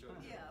time in the show.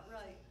 Yeah,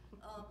 right.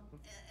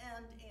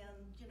 And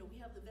you know, we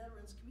have the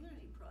Veterans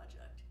Community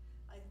Project.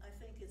 I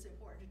think it's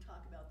important to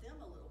talk about them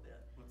a little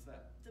bit. What's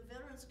that? The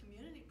Veterans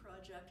Community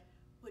Project,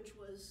 which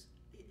is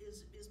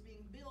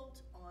being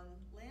built on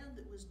land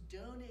that was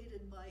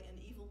donated by an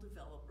evil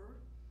developer.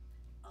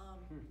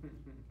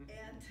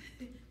 And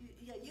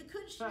yeah, you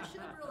should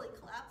really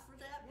clap for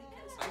that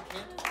because. I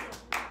can't.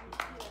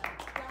 Yeah.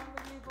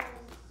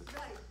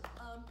 Right,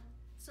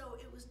 so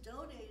it was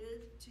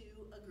donated to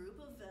a group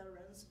of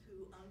veterans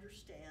who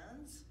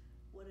understands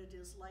what it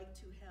is like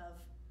to have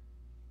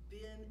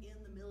been in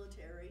the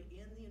military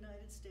in the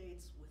United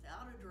States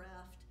without a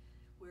draft,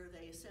 where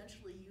they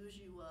essentially use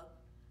you up,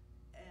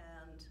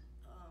 and,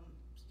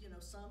 you know,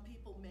 some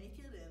people make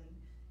it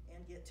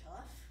and get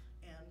tough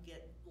and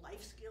get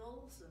life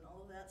skills and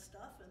all of that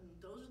stuff, and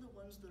those are the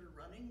ones that are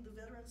running the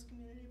Veterans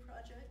Community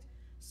Project.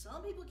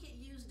 Some people get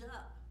used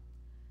up,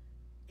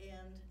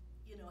 and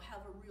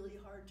have a really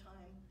hard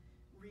time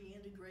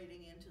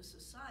reintegrating into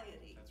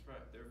society. That's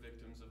right. They're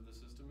victims of the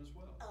system as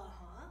well.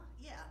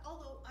 Yeah.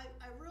 Although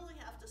I really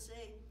have to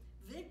say,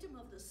 victim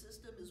of the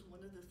system is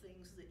one of the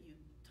things that you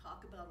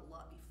talk about a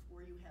lot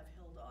before you have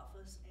held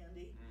office,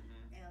 Andy.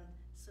 And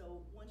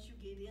so once you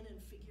get in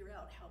and figure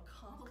out how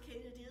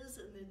complicated it is,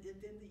 and then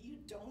that you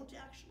don't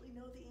actually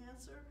know the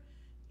answer,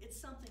 it's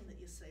something that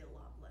you say a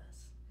lot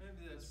less.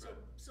 Maybe that's right.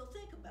 So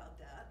think about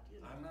that.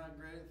 I'm not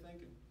great at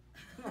thinking.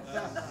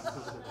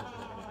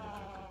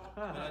 But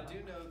I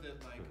do know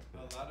that like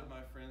a lot of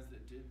my friends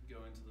that did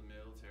go into the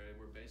military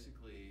were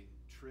basically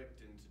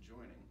tricked into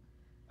joining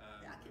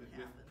with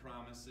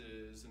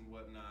promises and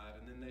whatnot,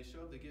 and then they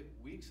show up, they get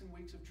weeks and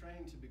weeks of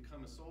training to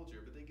become a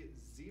soldier, but they get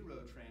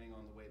zero training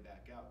on the way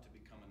back out to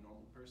become a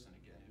normal person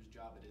again, whose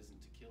job it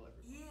isn't to kill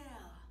everyone.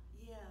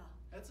 Yeah.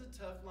 That's a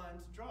tough line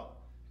to draw.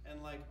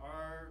 And like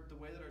the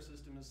way that our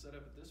system is set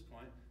up at this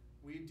point,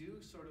 we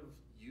do sort of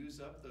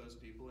use up those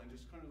people and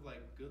just kind of like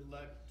good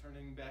luck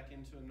turning back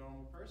into a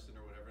normal person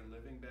or whatever and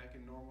living back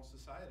in normal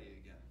society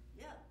again.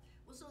 Yeah.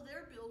 Well, so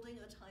they're building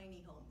a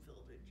tiny home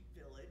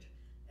village,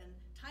 and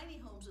tiny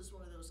homes is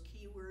one of those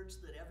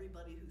keywords that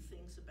everybody who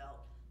thinks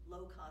about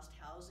low-cost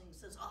housing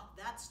says, "Oh,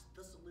 that's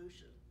the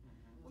solution."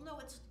 Well, no,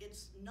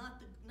 it's not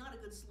a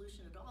good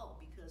solution at all,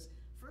 because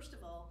first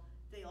of all,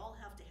 they all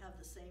have to have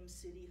the same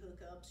city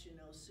hookups,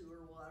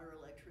 sewer, water,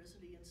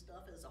 electricity, and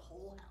stuff as a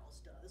whole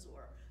house does,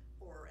 or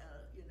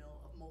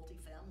a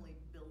multifamily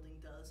building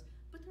does.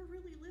 But they're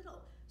really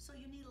little, so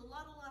you need a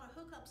lot of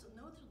hookups, and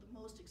those are the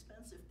most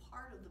expensive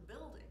part of the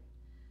building.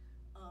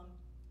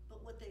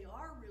 But what they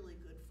are really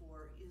good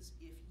for is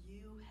if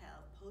you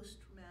have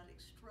post-traumatic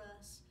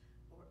stress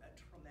or a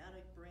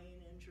traumatic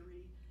brain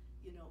injury,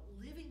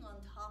 living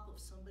on top of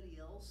somebody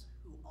else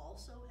who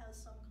also has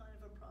some kind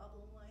of a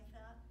problem like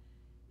that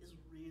is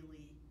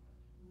really,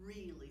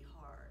 really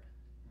hard.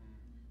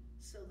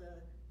 So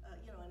and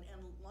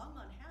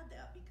Longmont had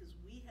that because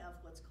we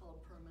have what's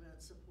called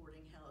permanent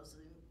supportive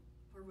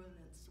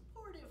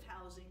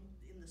housing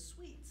in the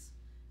suites,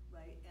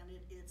 right? And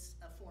it's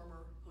a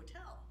former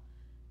hotel.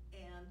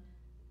 And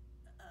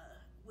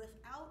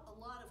without a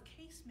lot of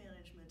case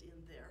management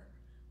in there,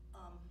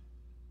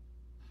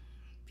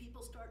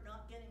 people start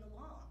not getting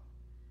along.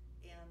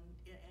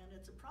 And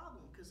it's a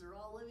problem because they're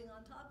all living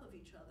on top of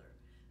each other.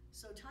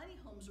 So tiny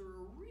homes are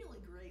a really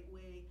great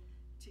way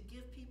to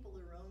give people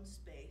their own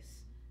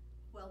space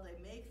while they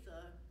make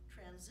the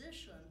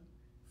transition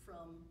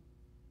from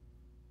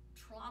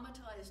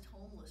traumatized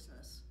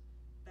homelessness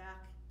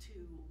back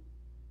to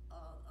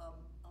a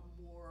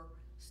more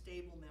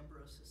stable member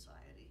of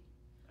society.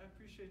 I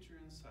appreciate your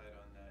insight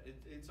on that.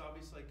 It's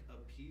obviously like a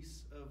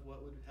piece of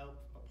what would help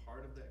a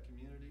part of that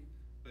community,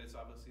 but it's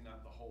obviously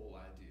not the whole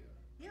idea.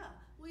 Yeah,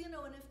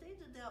 well, and if they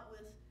did that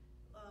with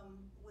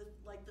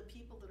like the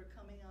people that are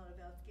coming out of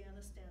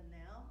Afghanistan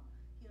now,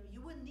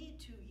 you wouldn't need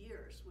 2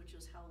 years, which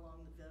is how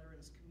long the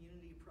Veterans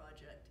Community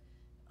Project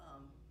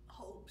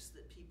hopes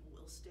that people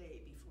will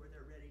stay before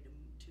they're ready to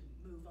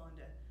move on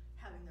to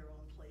having their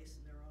own place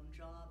and their own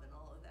job and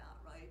all of that,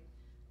 right?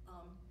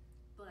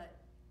 But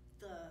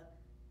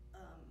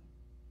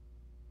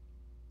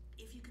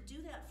if you could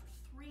do that for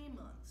 3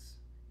 months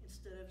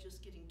instead of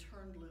just getting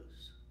turned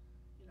loose,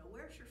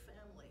 where's your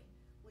family?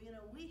 Well,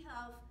 we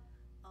have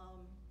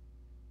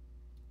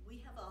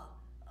a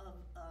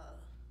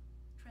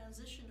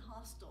transition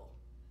hostel,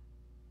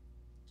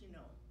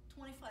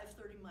 25,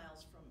 30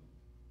 miles from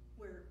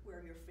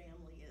where your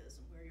family is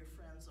and where your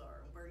friends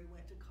are and where you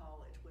went to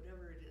college,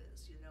 whatever it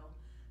is,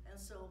 And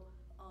so,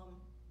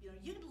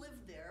 you could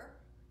live there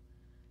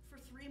for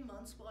 3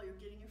 months while you're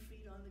getting your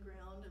feet on the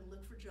ground and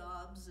look for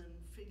jobs and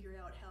figure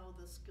out how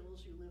the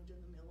skills you lived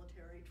in the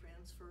military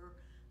transfer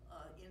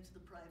into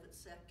the private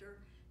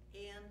sector.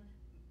 And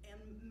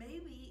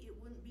maybe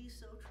it wouldn't be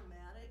so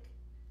traumatic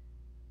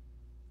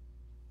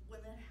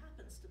when that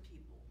happens to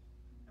people.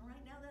 And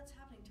right now that's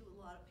happening to a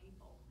lot of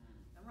people.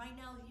 And right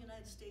now the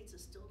United States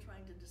is still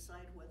trying to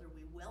decide whether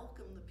we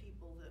welcome the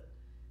people that,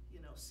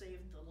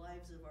 saved the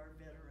lives of our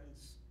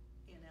veterans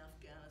in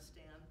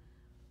Afghanistan,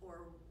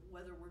 or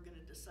whether we're going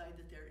to decide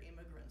that they're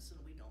immigrants and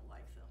we don't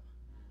like them.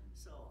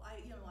 So I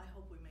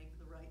hope we make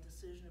the right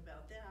decision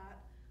about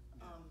that.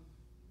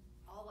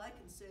 All I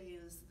can say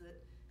is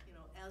that,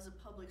 as a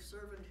public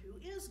servant who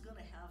is going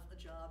to have a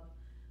job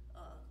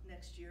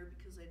next year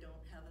because I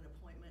don't have an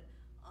appointment,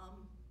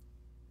 I'm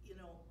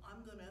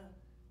going to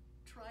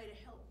try to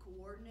help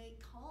coordinate.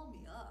 Call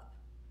me up,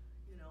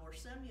 or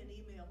send me an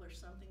email or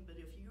something. But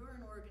if you're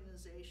an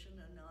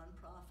organization, a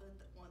nonprofit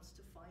that wants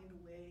to find a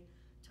way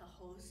to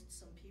host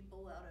some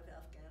people out of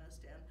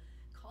Afghanistan,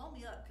 call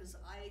me up, because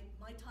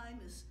my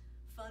time is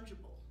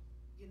fungible.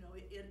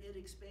 It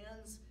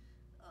expands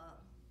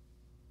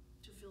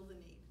to fill the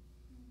need.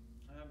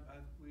 I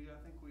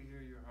think we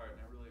hear your heart,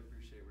 and I really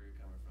appreciate where you're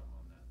coming from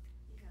on that.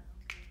 Yeah.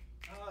 Okay.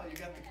 Oh, you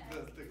got the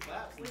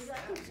claps and We got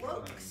snaps.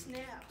 woke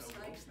snaps. The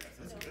woke snaps.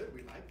 That's good.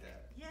 We like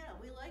that. Yeah,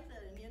 we like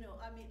that, and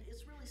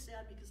it's really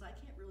sad because I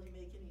can't really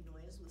make any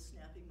noise with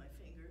snapping my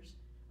fingers.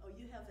 Oh,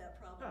 you have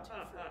that problem too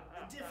for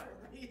a different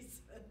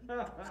reason.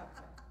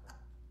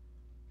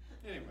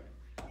 Anyway,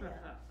 Yeah,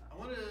 I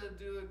wanted to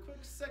do a quick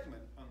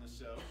segment on the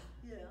show.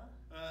 yeah.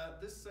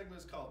 This segment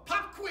is called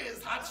Pop Quiz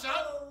Hotshot.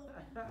 Oh,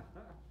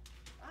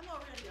 I'm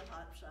already a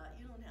hot shot,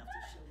 you don't have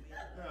to show me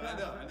that. I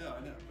know.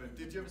 But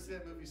did you ever see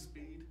that movie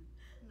Speed?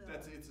 No.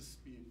 It's a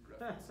Speed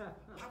reference.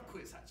 Pop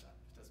Quiz Hotshot.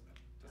 Doesn't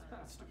matter.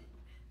 It's stupid.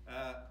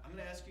 I'm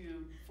going to ask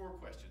you 4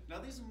 questions. Now,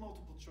 these are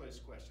multiple choice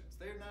questions.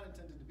 They are not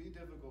intended to be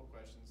difficult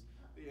questions.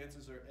 The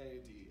answers are A,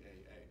 D, A,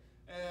 A.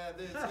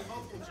 It's a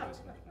multiple choice.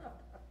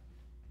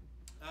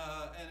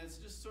 And it's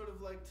just sort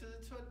of like to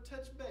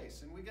touch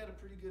base. And we got a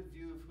pretty good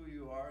view of who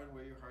you are and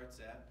where your heart's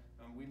at.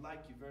 We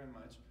like you very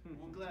much.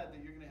 We're glad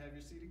that you're going to have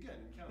your seat again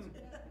in council.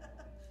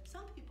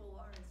 Some people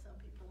are and some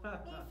people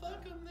aren't. Well,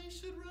 fuck them, they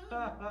should run.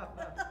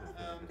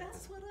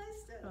 That's what I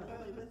said,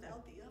 only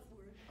without the F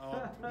word.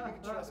 Oh, you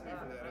can trust me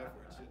for that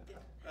effort, shit.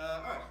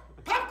 All right,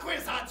 pop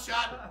quiz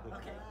hotshot.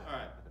 Okay. All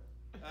right.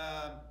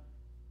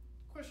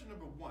 Question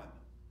number 1.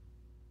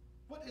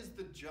 What is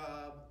the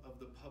job of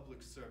the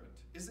public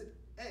servant? Is it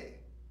A,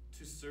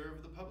 to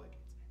serve the public?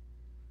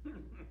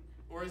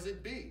 Or is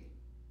it B,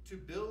 to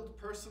build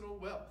personal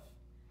wealth?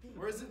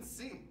 Or is it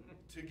C,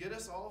 to get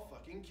us all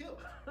fucking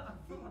killed?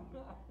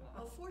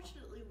 Well,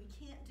 fortunately, we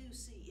can't do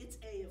C. It's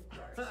A, of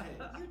course. A.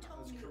 You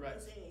told That's me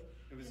correct. it was A.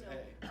 It was you know, A.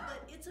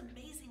 But it's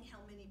amazing how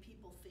many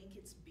people think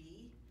it's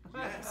B.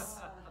 Yes.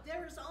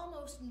 There is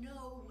almost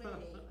no way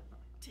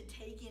to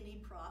take any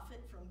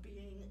profit from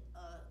being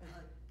on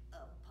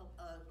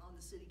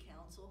the city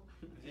council.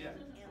 Yeah.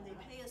 And they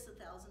pay us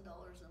 $1,000 a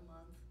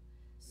month.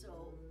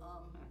 So,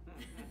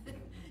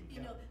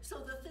 you know, so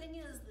the thing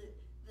is that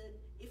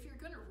if you're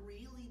gonna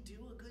really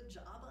do a good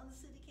job on the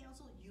city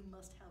council, you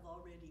must have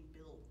already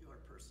built your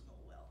personal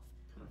wealth.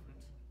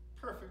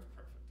 Perfect.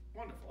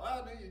 Wonderful.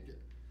 I knew you'd get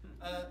it.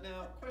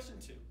 Now, question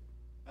 2.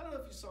 I don't know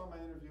if you saw my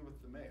interview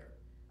with the mayor.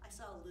 I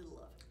saw a little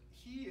of it.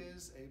 He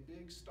is a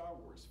big Star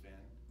Wars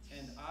fan,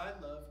 and I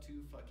love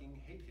to fucking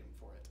hate him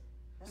for it.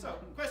 So,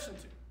 question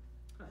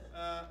 2.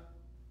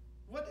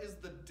 What is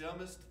the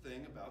dumbest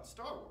thing about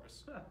Star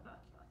Wars?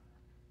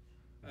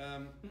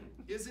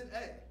 Is it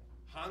A,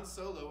 Han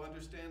Solo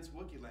understands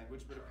Wookiee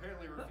language but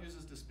apparently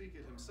refuses to speak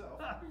it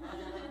himself?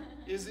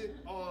 Is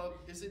it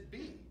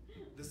B,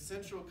 the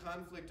central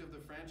conflict of the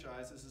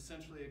franchise is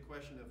essentially a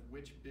question of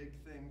which big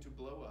thing to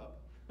blow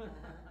up?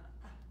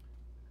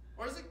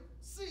 Or is it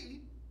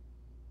C,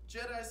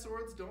 Jedi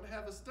swords don't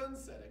have a stun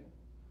setting?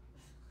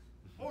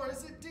 Or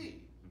is it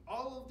D,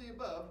 all of the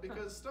above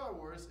because Star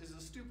Wars is a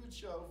stupid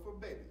show for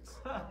babies?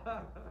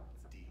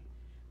 It's D.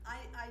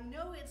 I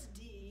know it's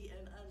D,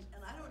 and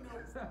I don't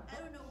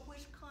know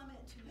which comment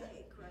to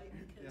make, right?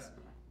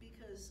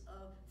 Because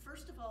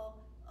first of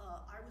all,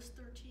 I was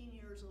 13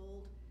 years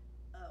old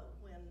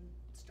when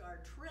Star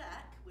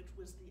Trek, which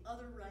was the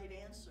other right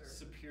answer,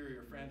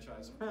 Superior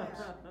franchise, of course.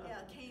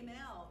 yeah, came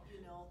out,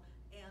 you know,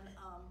 and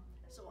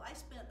so I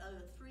spent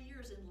 3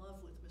 years in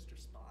love with Mr.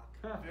 Spock.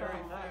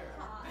 Very fair.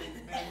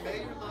 And may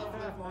your love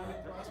live long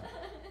and prosper.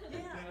 Yeah, You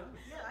know?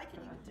 yeah, I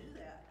can even do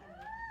that.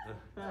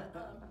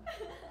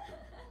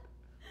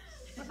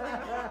 You know.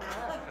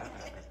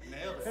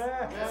 Nailed it.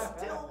 It Yeah.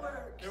 still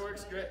works. It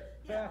works right? great.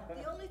 Yeah.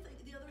 The other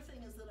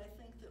thing is that I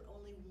think that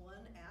only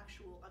one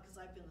actual, because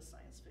I've been a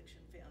science fiction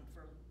fan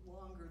for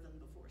longer than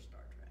before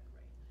Star Trek,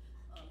 right?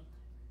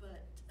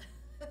 But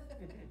I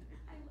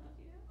love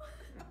you.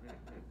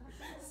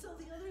 so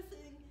the other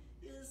thing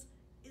is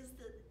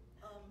that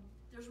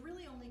there's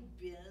really only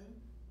been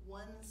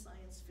one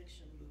science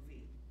fiction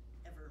movie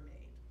ever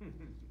made.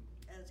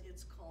 As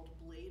it's called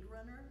Blade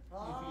Runner.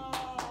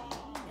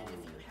 And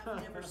if you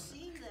have never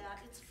seen that,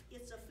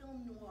 it's a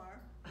film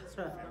noir as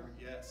well.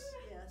 Yes.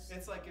 Yes.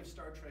 It's like if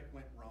Star Trek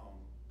went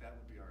wrong, that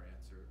would be our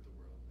answer of the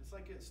world. It's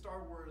like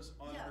Star Wars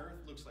on Yeah.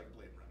 Earth looks like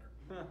Blade Runner.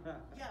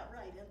 Yeah,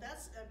 right. And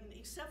that's, I mean,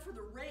 except for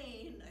the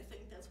rain, I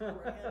think that's where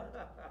we're headed.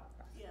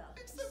 Yeah.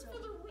 Except so- for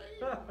the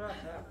rain.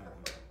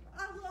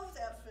 I love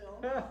that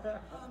film.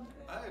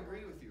 I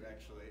agree with you,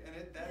 actually. And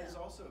that is Yeah.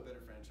 also a better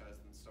franchise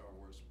than Star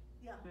Wars.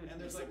 Yeah. And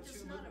there's like Except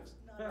 2 it's not movies.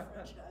 not a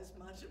franchise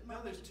much. No,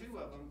 there's 2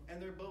 of them,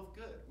 and they're both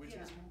good, which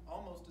is Yeah.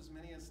 almost as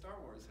many as Star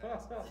Wars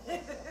has. Out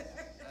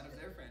of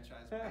their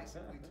franchise,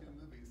 basically 2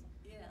 movies.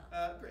 Yeah.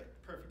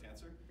 Great, perfect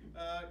answer.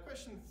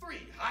 Question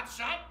 3, hot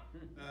shot.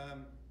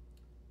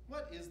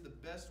 What is the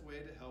best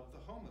way to help the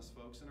homeless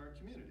folks in our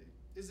community?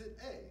 Is it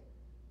A,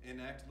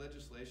 enact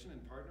legislation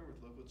and partner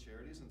with local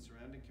charities and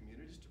surrounding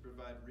communities to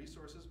provide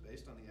resources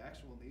based on the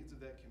actual needs of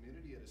that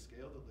community at a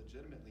scale that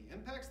legitimately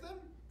impacts them?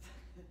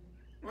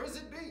 Or is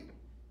it B,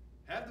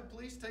 have the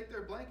police take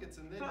their blankets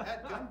and then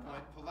at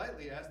gunpoint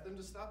politely ask them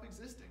to stop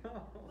existing?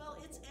 Well,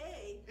 it's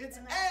A. It's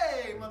and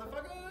A,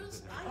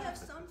 motherfuckers! I have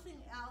something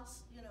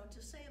else, you know,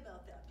 to say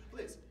about that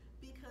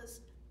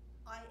because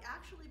I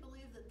actually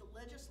believe that the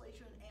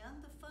legislation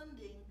and the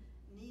funding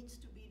needs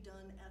to be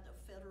done at the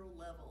federal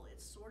level.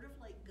 It's sort of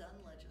like gun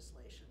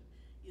legislation.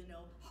 You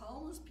know,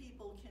 homeless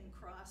people can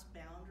cross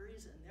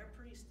boundaries and they're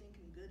pretty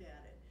stinking good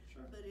at it.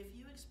 Sure. But if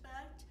you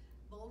expect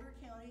Boulder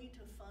County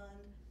to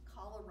fund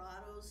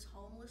Colorado's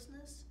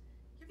homelessness,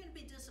 you're gonna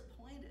be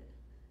disappointed.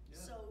 Yeah.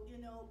 So, you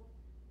know,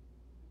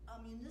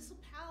 a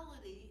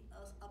municipality,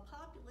 a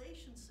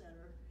population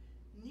center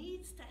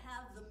needs to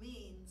have the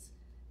means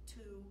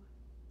to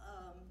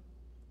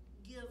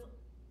give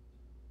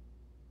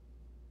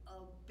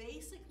a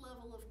basic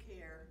level of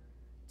care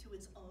to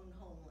its own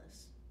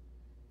homeless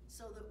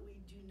so that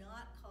we do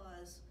not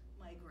cause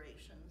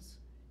migrations.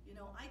 You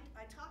know,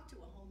 I talked to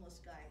a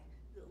homeless guy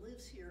that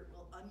lives here,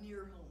 well, a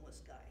near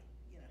homeless guy.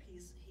 You know,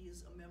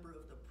 he's a member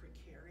of the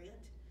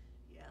precariat,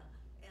 yeah,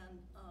 and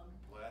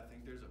Boy, I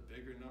think there's a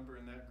bigger number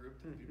in that group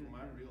than people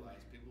might realize.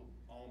 People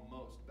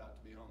almost about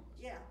to be homeless.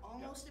 yeah,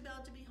 almost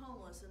about to be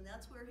homeless, and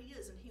that's where he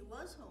is. And he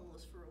was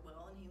homeless for a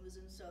while, and he was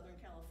in Southern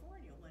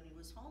California when he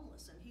was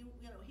homeless. And he,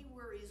 you know, he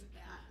worries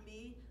at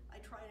me.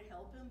 I try to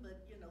help him,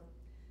 but you know,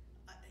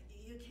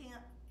 you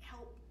can't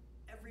help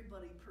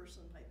everybody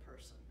person by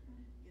person.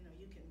 You know,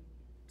 you can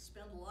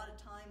spend a lot of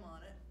time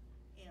on it,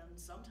 and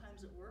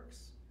sometimes it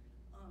works.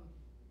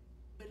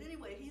 But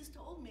anyway, he's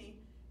told me,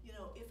 you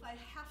know, if I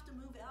have to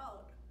move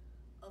out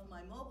of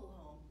my mobile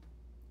home,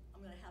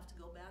 I'm gonna have to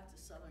go back to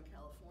Southern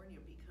California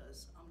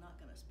because I'm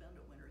not gonna spend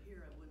a winter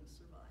here. I wouldn't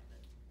survive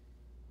it.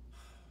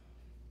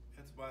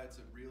 That's why it's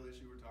a real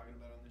issue we're talking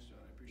about on this show,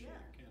 and I appreciate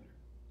Yeah. your candor.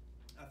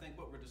 I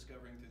think what we're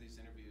discovering through these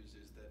interviews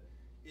is that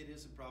it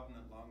is a problem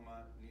that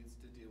Longmont needs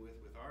to deal with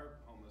our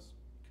homeless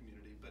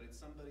community, but it's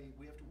somebody,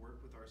 we have to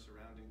work with our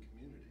surrounding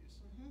communities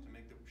to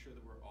make sure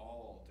that we're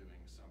all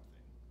doing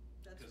something.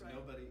 That's Because right.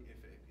 nobody, if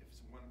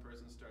one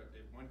person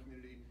if one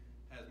community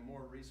has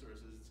more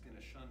resources, it's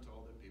gonna shunt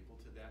all the people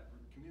to that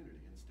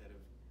community instead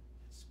of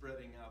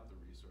spreading out the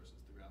resources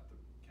throughout the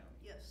county.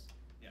 Yes,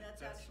 Yeah,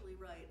 that's actually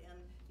right. And,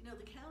 you know,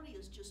 the county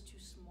is just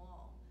too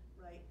small,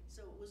 right?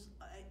 So it was,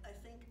 I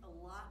think a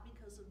lot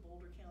because of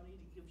Boulder County,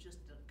 to give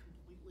just a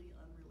completely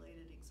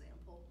unrelated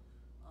example,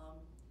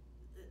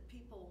 that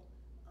people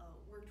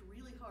worked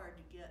really hard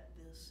to get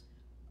this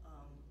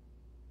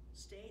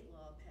state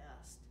law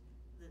passed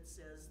that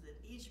says that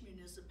each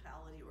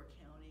municipality or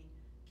county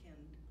can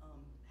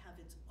have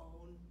its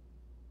own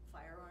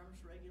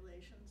firearms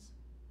regulations.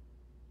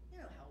 You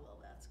know how well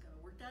that's gonna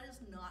work. That is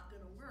not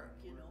gonna work,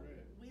 you know.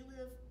 We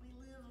live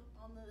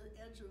on the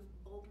edge of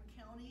Boulder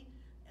County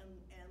and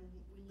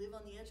we live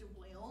on the edge of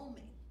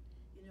Wyoming.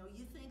 You know,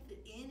 you think that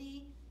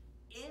any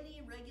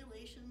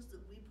regulations that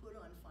we put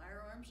on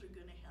firearms are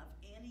gonna have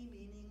any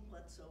meaning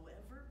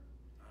whatsoever?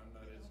 I'm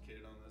not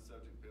educated on this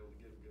subject to be able to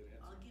give a good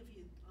answer. I'll give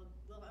you,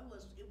 well,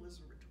 it was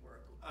a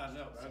rhetorical I question.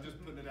 know, but I'm just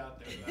putting it out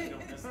there, but I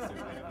don't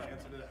necessarily have an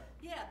answer to that.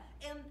 Yeah,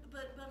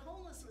 but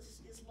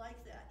homelessness is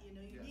like that, you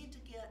know, you Yes. need to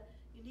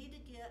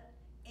get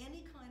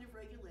any kind of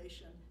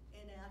regulation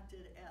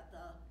enacted at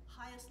the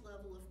highest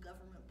level of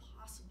government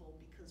possible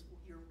because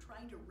you're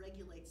trying to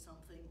regulate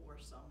something or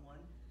someone,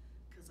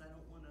 because I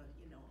don't wanna,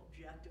 you know,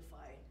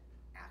 objectify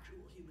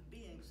actual human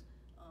beings,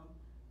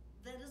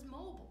 that is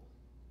mobile,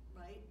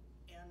 right?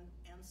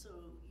 And so,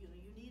 you know,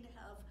 you need to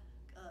have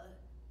a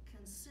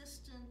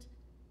consistent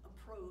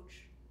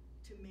approach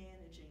to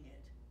managing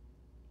it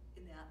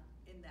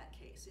in that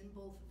case, in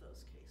both of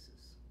those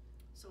cases.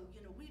 So,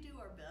 you know, we do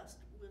our best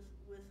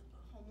with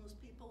homeless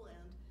people,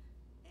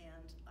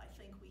 and I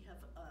think we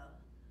have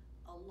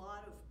a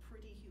lot of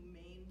pretty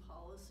humane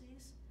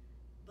policies,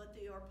 but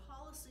they are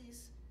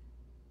policies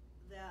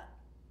that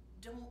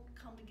don't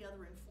come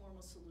together and form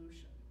a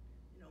solution.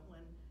 You know,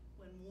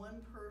 when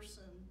one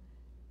person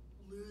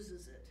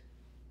loses it,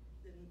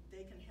 then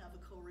they can have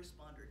a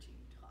co-responder team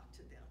talk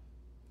to them.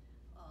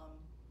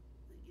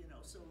 You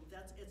know, so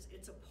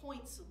it's a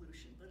point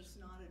solution, but it's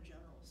not a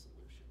general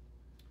solution.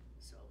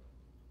 So,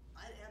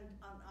 I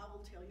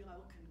will tell you, I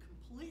can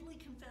completely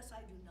confess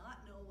I do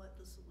not know what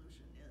the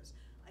solution is.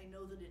 I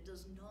know that it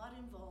does not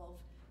involve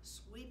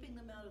sweeping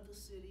them out of the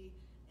city,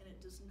 and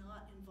it does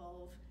not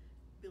involve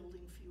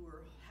building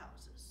fewer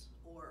houses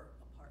or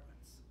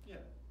apartments.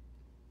 Yeah.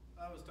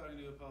 I was talking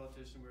to a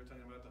politician, we were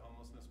talking about the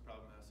homelessness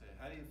problem, and I say,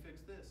 how do you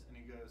fix this? And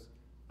he goes,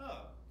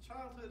 oh,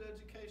 childhood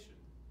education.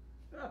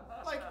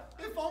 Like,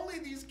 if only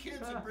these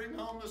kids would bring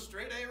home a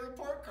straight A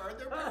report card,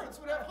 their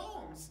parents would have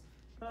homes.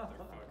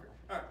 Motherfucker.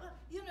 All right. Well,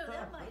 you know,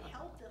 that might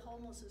help the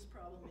homelessness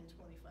problem in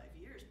 25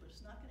 years, but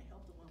it's not gonna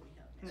help the one we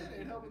have now.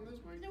 It ain't helping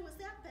this week. You know, was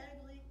that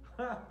Bagley?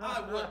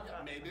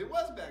 Maybe it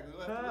was Bagley.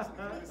 We'll have to listen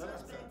to Maybe this it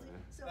was episode. Bagley.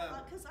 So,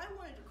 cause I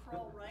wanted to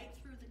crawl right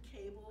through the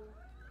cable,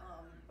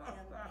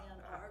 and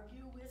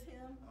argue with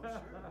him. Oh,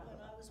 sure.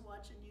 When I was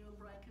watching you and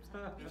Brian,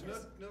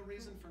 There's no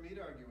reason for me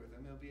to argue with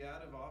him. He'll be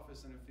out of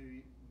office in a few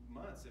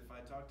months. If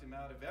I talked him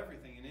out of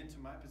everything and into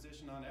my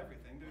position on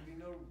everything, there'd be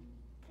no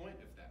point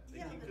of that.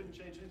 He couldn't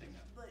change anything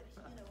now. But,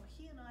 you know,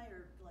 he and I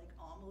are like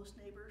almost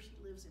neighbors. He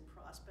lives in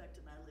Prospect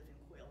and I live in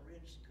Quail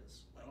Ridge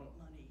because like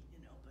money,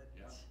 you know, but.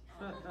 Yeah.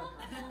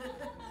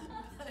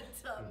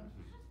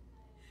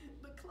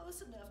 But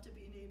close enough to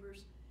be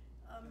neighbors.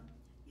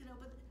 You know,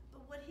 but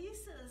what he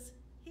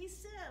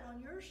said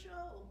on your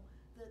show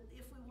that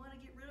if we want to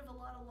get rid of a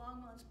lot of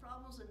Longmont's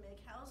problems and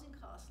make housing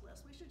costs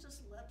less, we should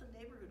just let the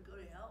neighborhood go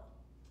to hell.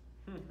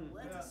 Let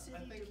Yeah, the city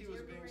I think he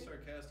was being deliberate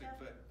sarcastic,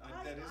 after-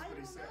 but that is what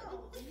he said. I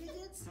don't know, he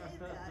did say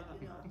that,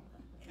 you know.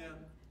 Yeah,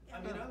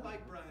 I mean, I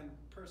like Brian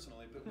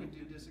personally, but we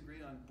do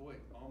disagree on, boy,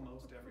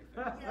 almost everything.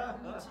 Yeah,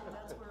 me too,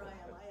 that's where I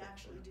am, I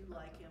actually do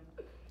like him.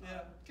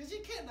 Yeah, because you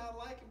can't not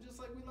like him just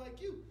like we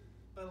like you.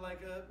 But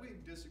like, we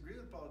disagree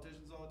with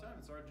politicians all the time.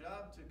 It's our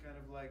job to kind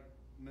of like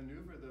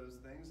maneuver those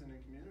things in a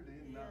community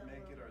and not Yeah,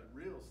 make well. it our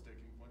real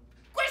sticking point.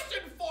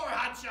 Question 4,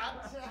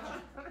 hotshot!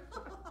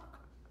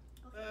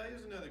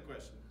 Here's another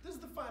question. This is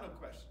the final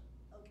question.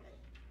 Okay.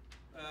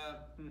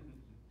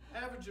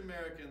 Average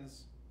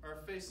Americans are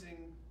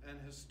facing an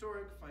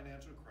historic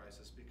financial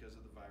crisis because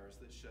of the virus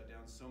that shut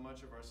down so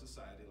much of our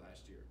society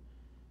last year.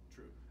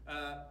 True.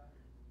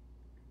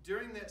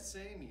 During that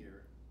same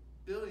year,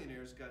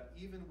 billionaires got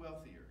even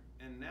wealthier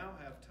and now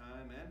have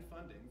time and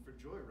funding for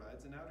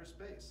joyrides in outer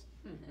space.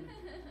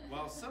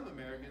 While some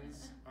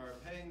Americans are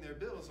paying their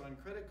bills on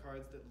credit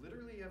cards that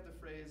literally have the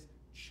phrase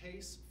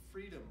 "Chase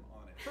Freedom"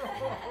 on it.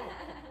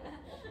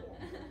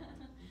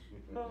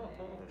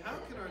 How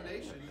can our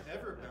nation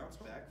ever bounce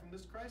back from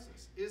this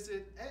crisis? Is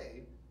it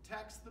A,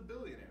 tax the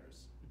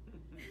billionaires?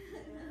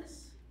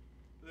 Yes.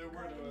 There were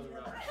no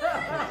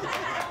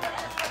other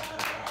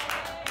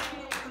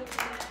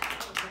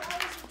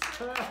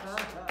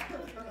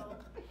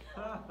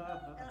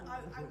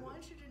And I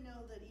want you to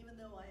know that even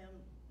though I am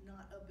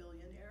not a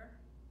billionaire,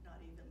 not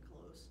even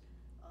close,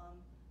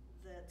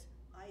 that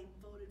I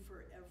voted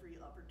for every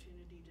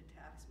opportunity to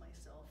tax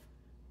myself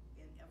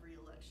in every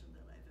election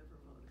that I've ever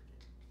voted in.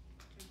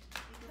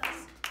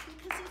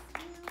 Because if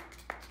you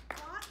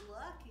got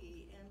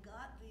lucky and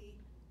got the,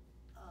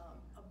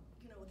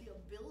 the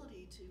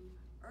ability to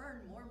earn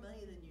more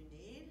money than you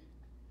need,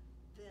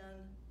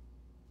 then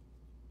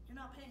you're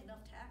not paying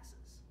enough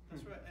taxes.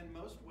 That's right, and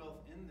most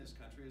wealth in this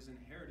country is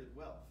inherited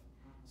wealth.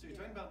 So you're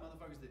talking about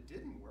motherfuckers that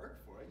didn't work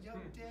for it. Yo,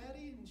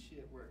 daddy and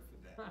shit worked for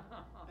that.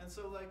 And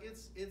so like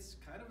it's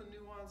kind of a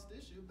nuanced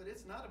issue, but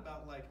it's not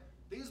about like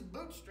these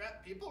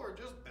bootstrap people are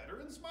just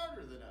better and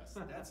smarter than us.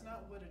 That's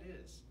not what it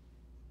is.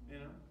 You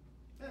know?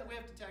 Yeah, we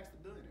have to tax the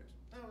billionaires.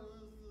 That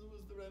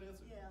was the right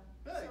answer. Yeah.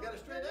 Yeah, you got a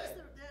straight A.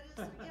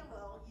 Yeah,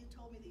 well, you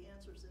told me the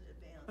answers in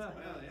advance.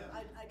 Well, yeah.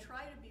 I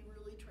try to be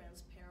really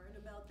transparent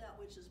about that,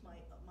 which is my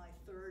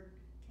third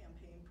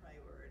campaign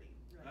priority.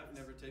 Right? I've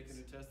never taken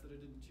a test that I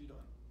didn't cheat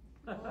on.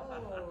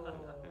 Oh.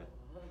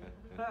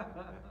 Not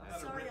a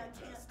Sorry, written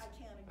I test.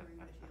 can't agree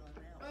with you on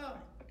that. Well,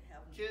 I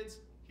haven't. kids,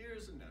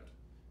 here's a note.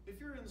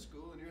 If you're in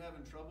school and you're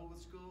having trouble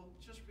with school,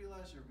 just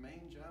realize your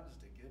main job is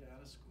to get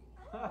out of school.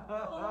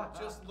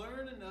 Just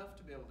learn enough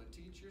to be able to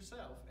teach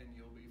yourself and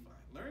you'll be fine.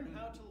 Learn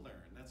how to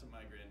learn. That's what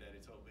my granddaddy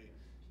told me.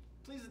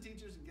 Please the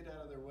teachers and get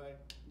out of their way.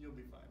 You'll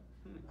be fine.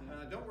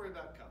 Don't worry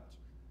about college.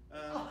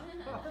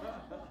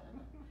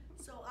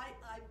 So I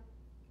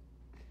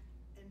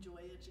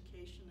enjoy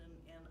education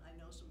and I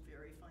know some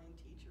very fine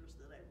teachers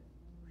that I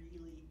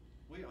really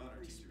We honor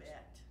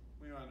respect.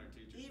 teachers. We honor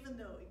teachers. Even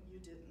though you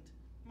didn't.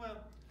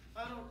 Well,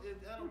 I don't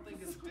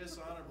think it's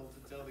dishonorable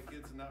to tell the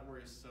kids to not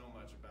worry so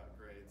much about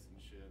grades and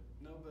shit.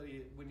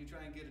 Nobody, when you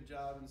try and get a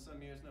job in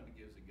some years, nobody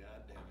gives a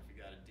goddamn if you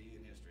got a D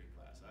in history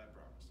class, I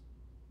promise.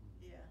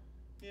 Yeah.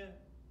 Yeah.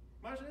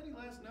 Marsha, any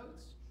last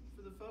notes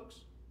for the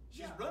folks?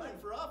 She's Yeah, running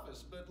for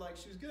office, but like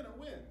she's gonna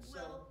win, so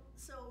Well,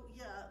 so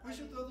yeah. we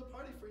should throw the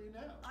party for you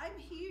now. I'm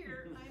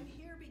here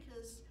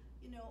because,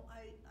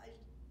 I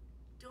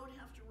don't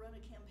have to run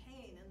a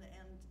campaign and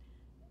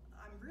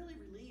I'm really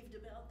relieved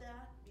about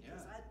that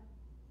because Yeah. I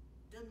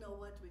didn't know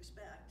what to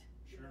expect,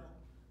 you Sure.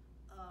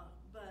 know.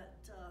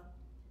 But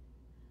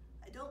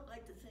I don't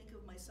like to think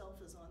of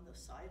myself as on the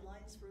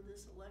sidelines for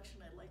this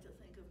election. I like to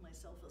think of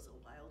myself as a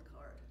wild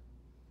card.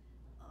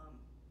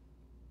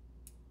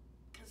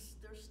 Because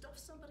there's stuff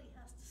somebody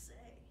has to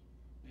say.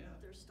 Yeah.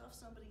 There's stuff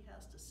somebody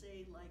has to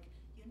say like,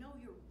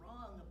 you're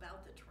wrong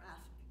about the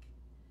traffic.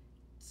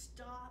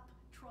 Stop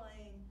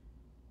trying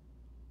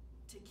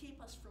to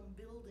keep us from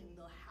building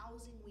the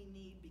housing we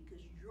need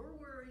because you're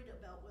worried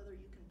about whether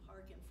you can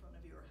park in front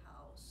of your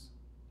house.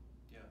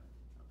 Yeah.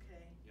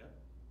 Okay? Yep.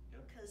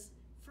 Yep. Because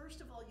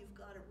first of all, you've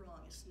got it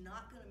wrong. It's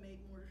not going to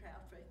make more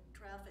traffic,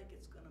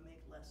 it's going to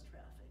make less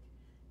traffic.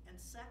 And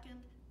second,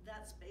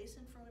 that space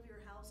in front of your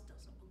house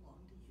doesn't belong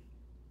to you.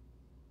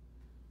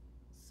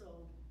 So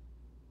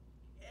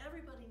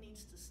everybody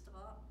needs to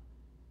stop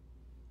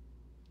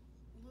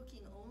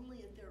looking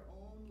only at their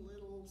own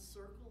little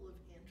circle of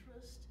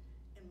interest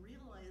and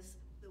realize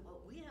that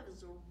what we have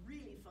is a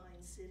really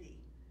fine city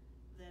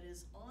that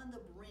is on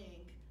the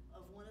brink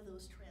of one of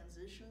those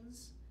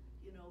transitions,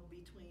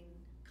 between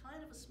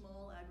kind of a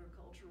small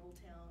agricultural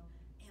town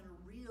and a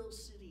real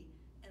city.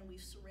 And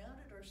we've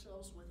surrounded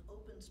ourselves with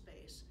open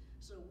space.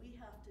 So we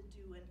have to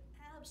do an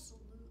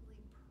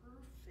absolutely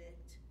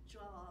perfect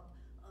job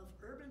of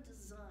urban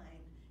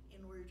design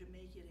in order to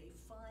make it a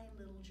fine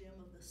little gem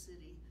of the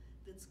city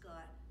that's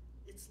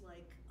it's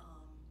like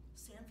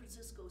San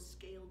Francisco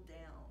scaled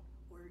down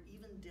or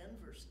even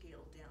Denver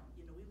scaled down.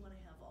 We want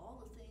to have all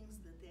the things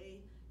that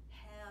they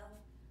have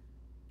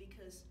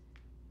because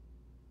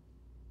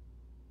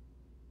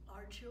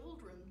our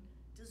children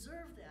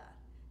deserve that.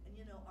 And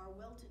you know, our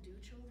well-to-do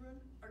children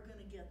are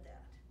gonna get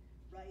that,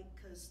 right?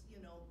 Cause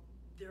you know,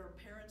 their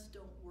parents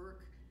don't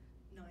work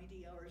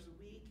 90 hours a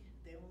week.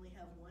 They only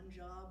have one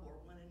job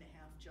or 1.5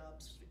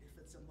 jobs if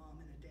it's a mom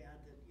and a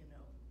dad that, you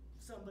know,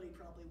 somebody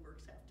probably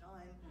works half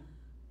time.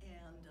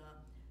 And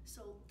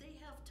so they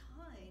have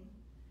time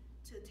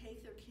to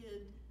take their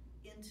kid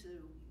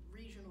into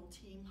regional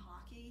team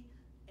hockey,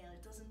 and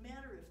it doesn't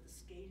matter if the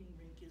skating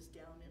rink is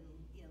down in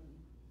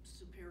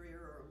Superior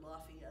or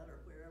Lafayette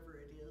or wherever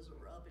it is,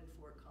 or up in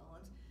Fort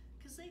Collins,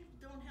 because they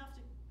don't have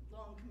to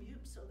long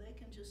commute, so they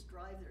can just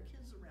drive their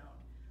kids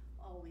around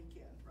all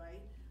weekend,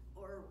 right?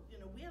 Or, you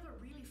know, we have a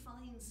really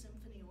fine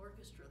symphony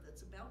orchestra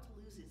that's about to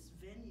lose its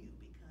venue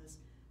because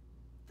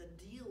the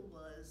deal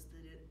was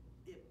that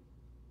it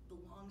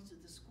belongs to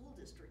the school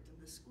district,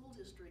 and the school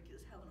district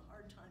is having a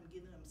hard time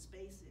giving them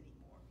space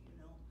anymore, you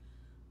know?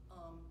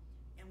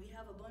 And we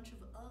have a bunch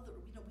of other,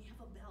 you know, we have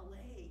a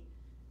ballet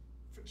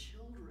for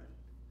children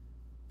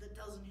that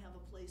doesn't have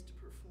a place to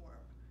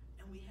perform.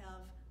 And we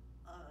have,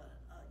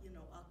 you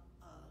know,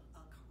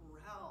 a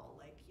chorale,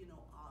 like, you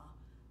know,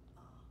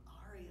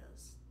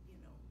 arias, you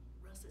know,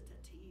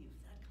 recitative,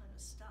 that kind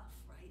of stuff,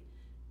 right?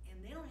 And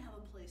they don't have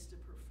a place to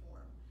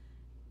perform.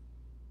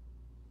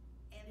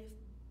 And if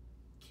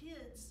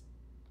kids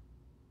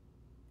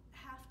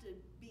have to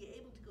be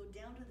able to go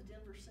down to the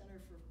Denver Center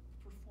for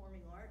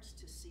Performing Arts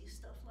to see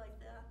stuff like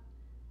that,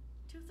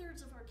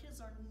 2/3 of our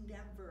kids are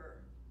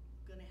never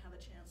gonna have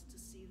a chance to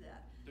see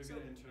that. They're So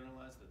gonna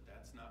internalize that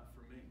that's not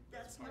for me.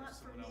 that's part not of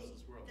for someone me.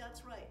 else's world.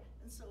 That's right.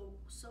 And so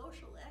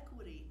social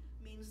equity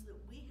means that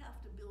we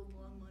have to build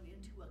Longmont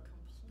into a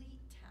complete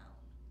town.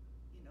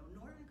 You know,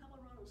 Northern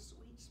Colorado's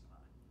sweet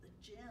spot, the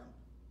gem.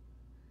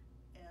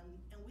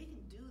 And we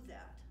can do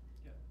that.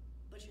 Yeah.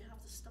 But you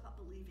have to stop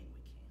believing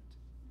we can't.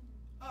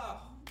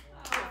 Oh,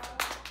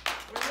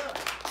 we're done.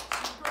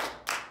 She's great.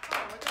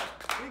 Oh my God.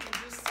 We can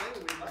just say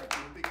we like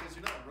you because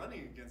you're not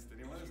running against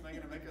anyone. It's not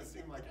gonna make us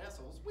seem like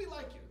assholes. We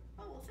like you.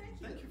 Oh, well, thank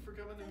you. Thank you for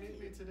coming to Thank meet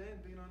me you. today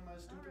and being on my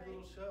stupid right.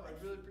 little show. I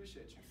really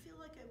appreciate you. I feel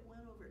like I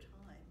went over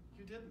time.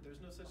 You didn't.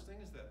 There's no such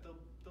thing as that.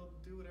 They'll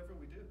do whatever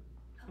we do.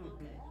 Oh,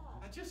 okay.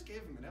 I just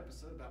gave them an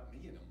episode about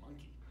me and a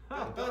monkey. They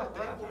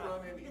will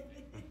run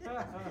anything.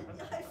 Yeah,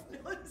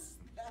 I've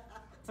noticed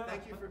that.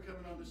 Thank you for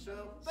coming on the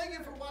show. Thank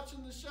you for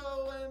watching the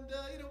show, and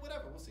you know,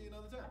 whatever. We'll see you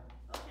another time.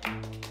 Okay.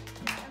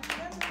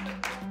 And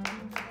remember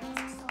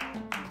the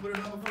song. Put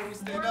it on before we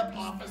stand up,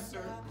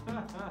 officer.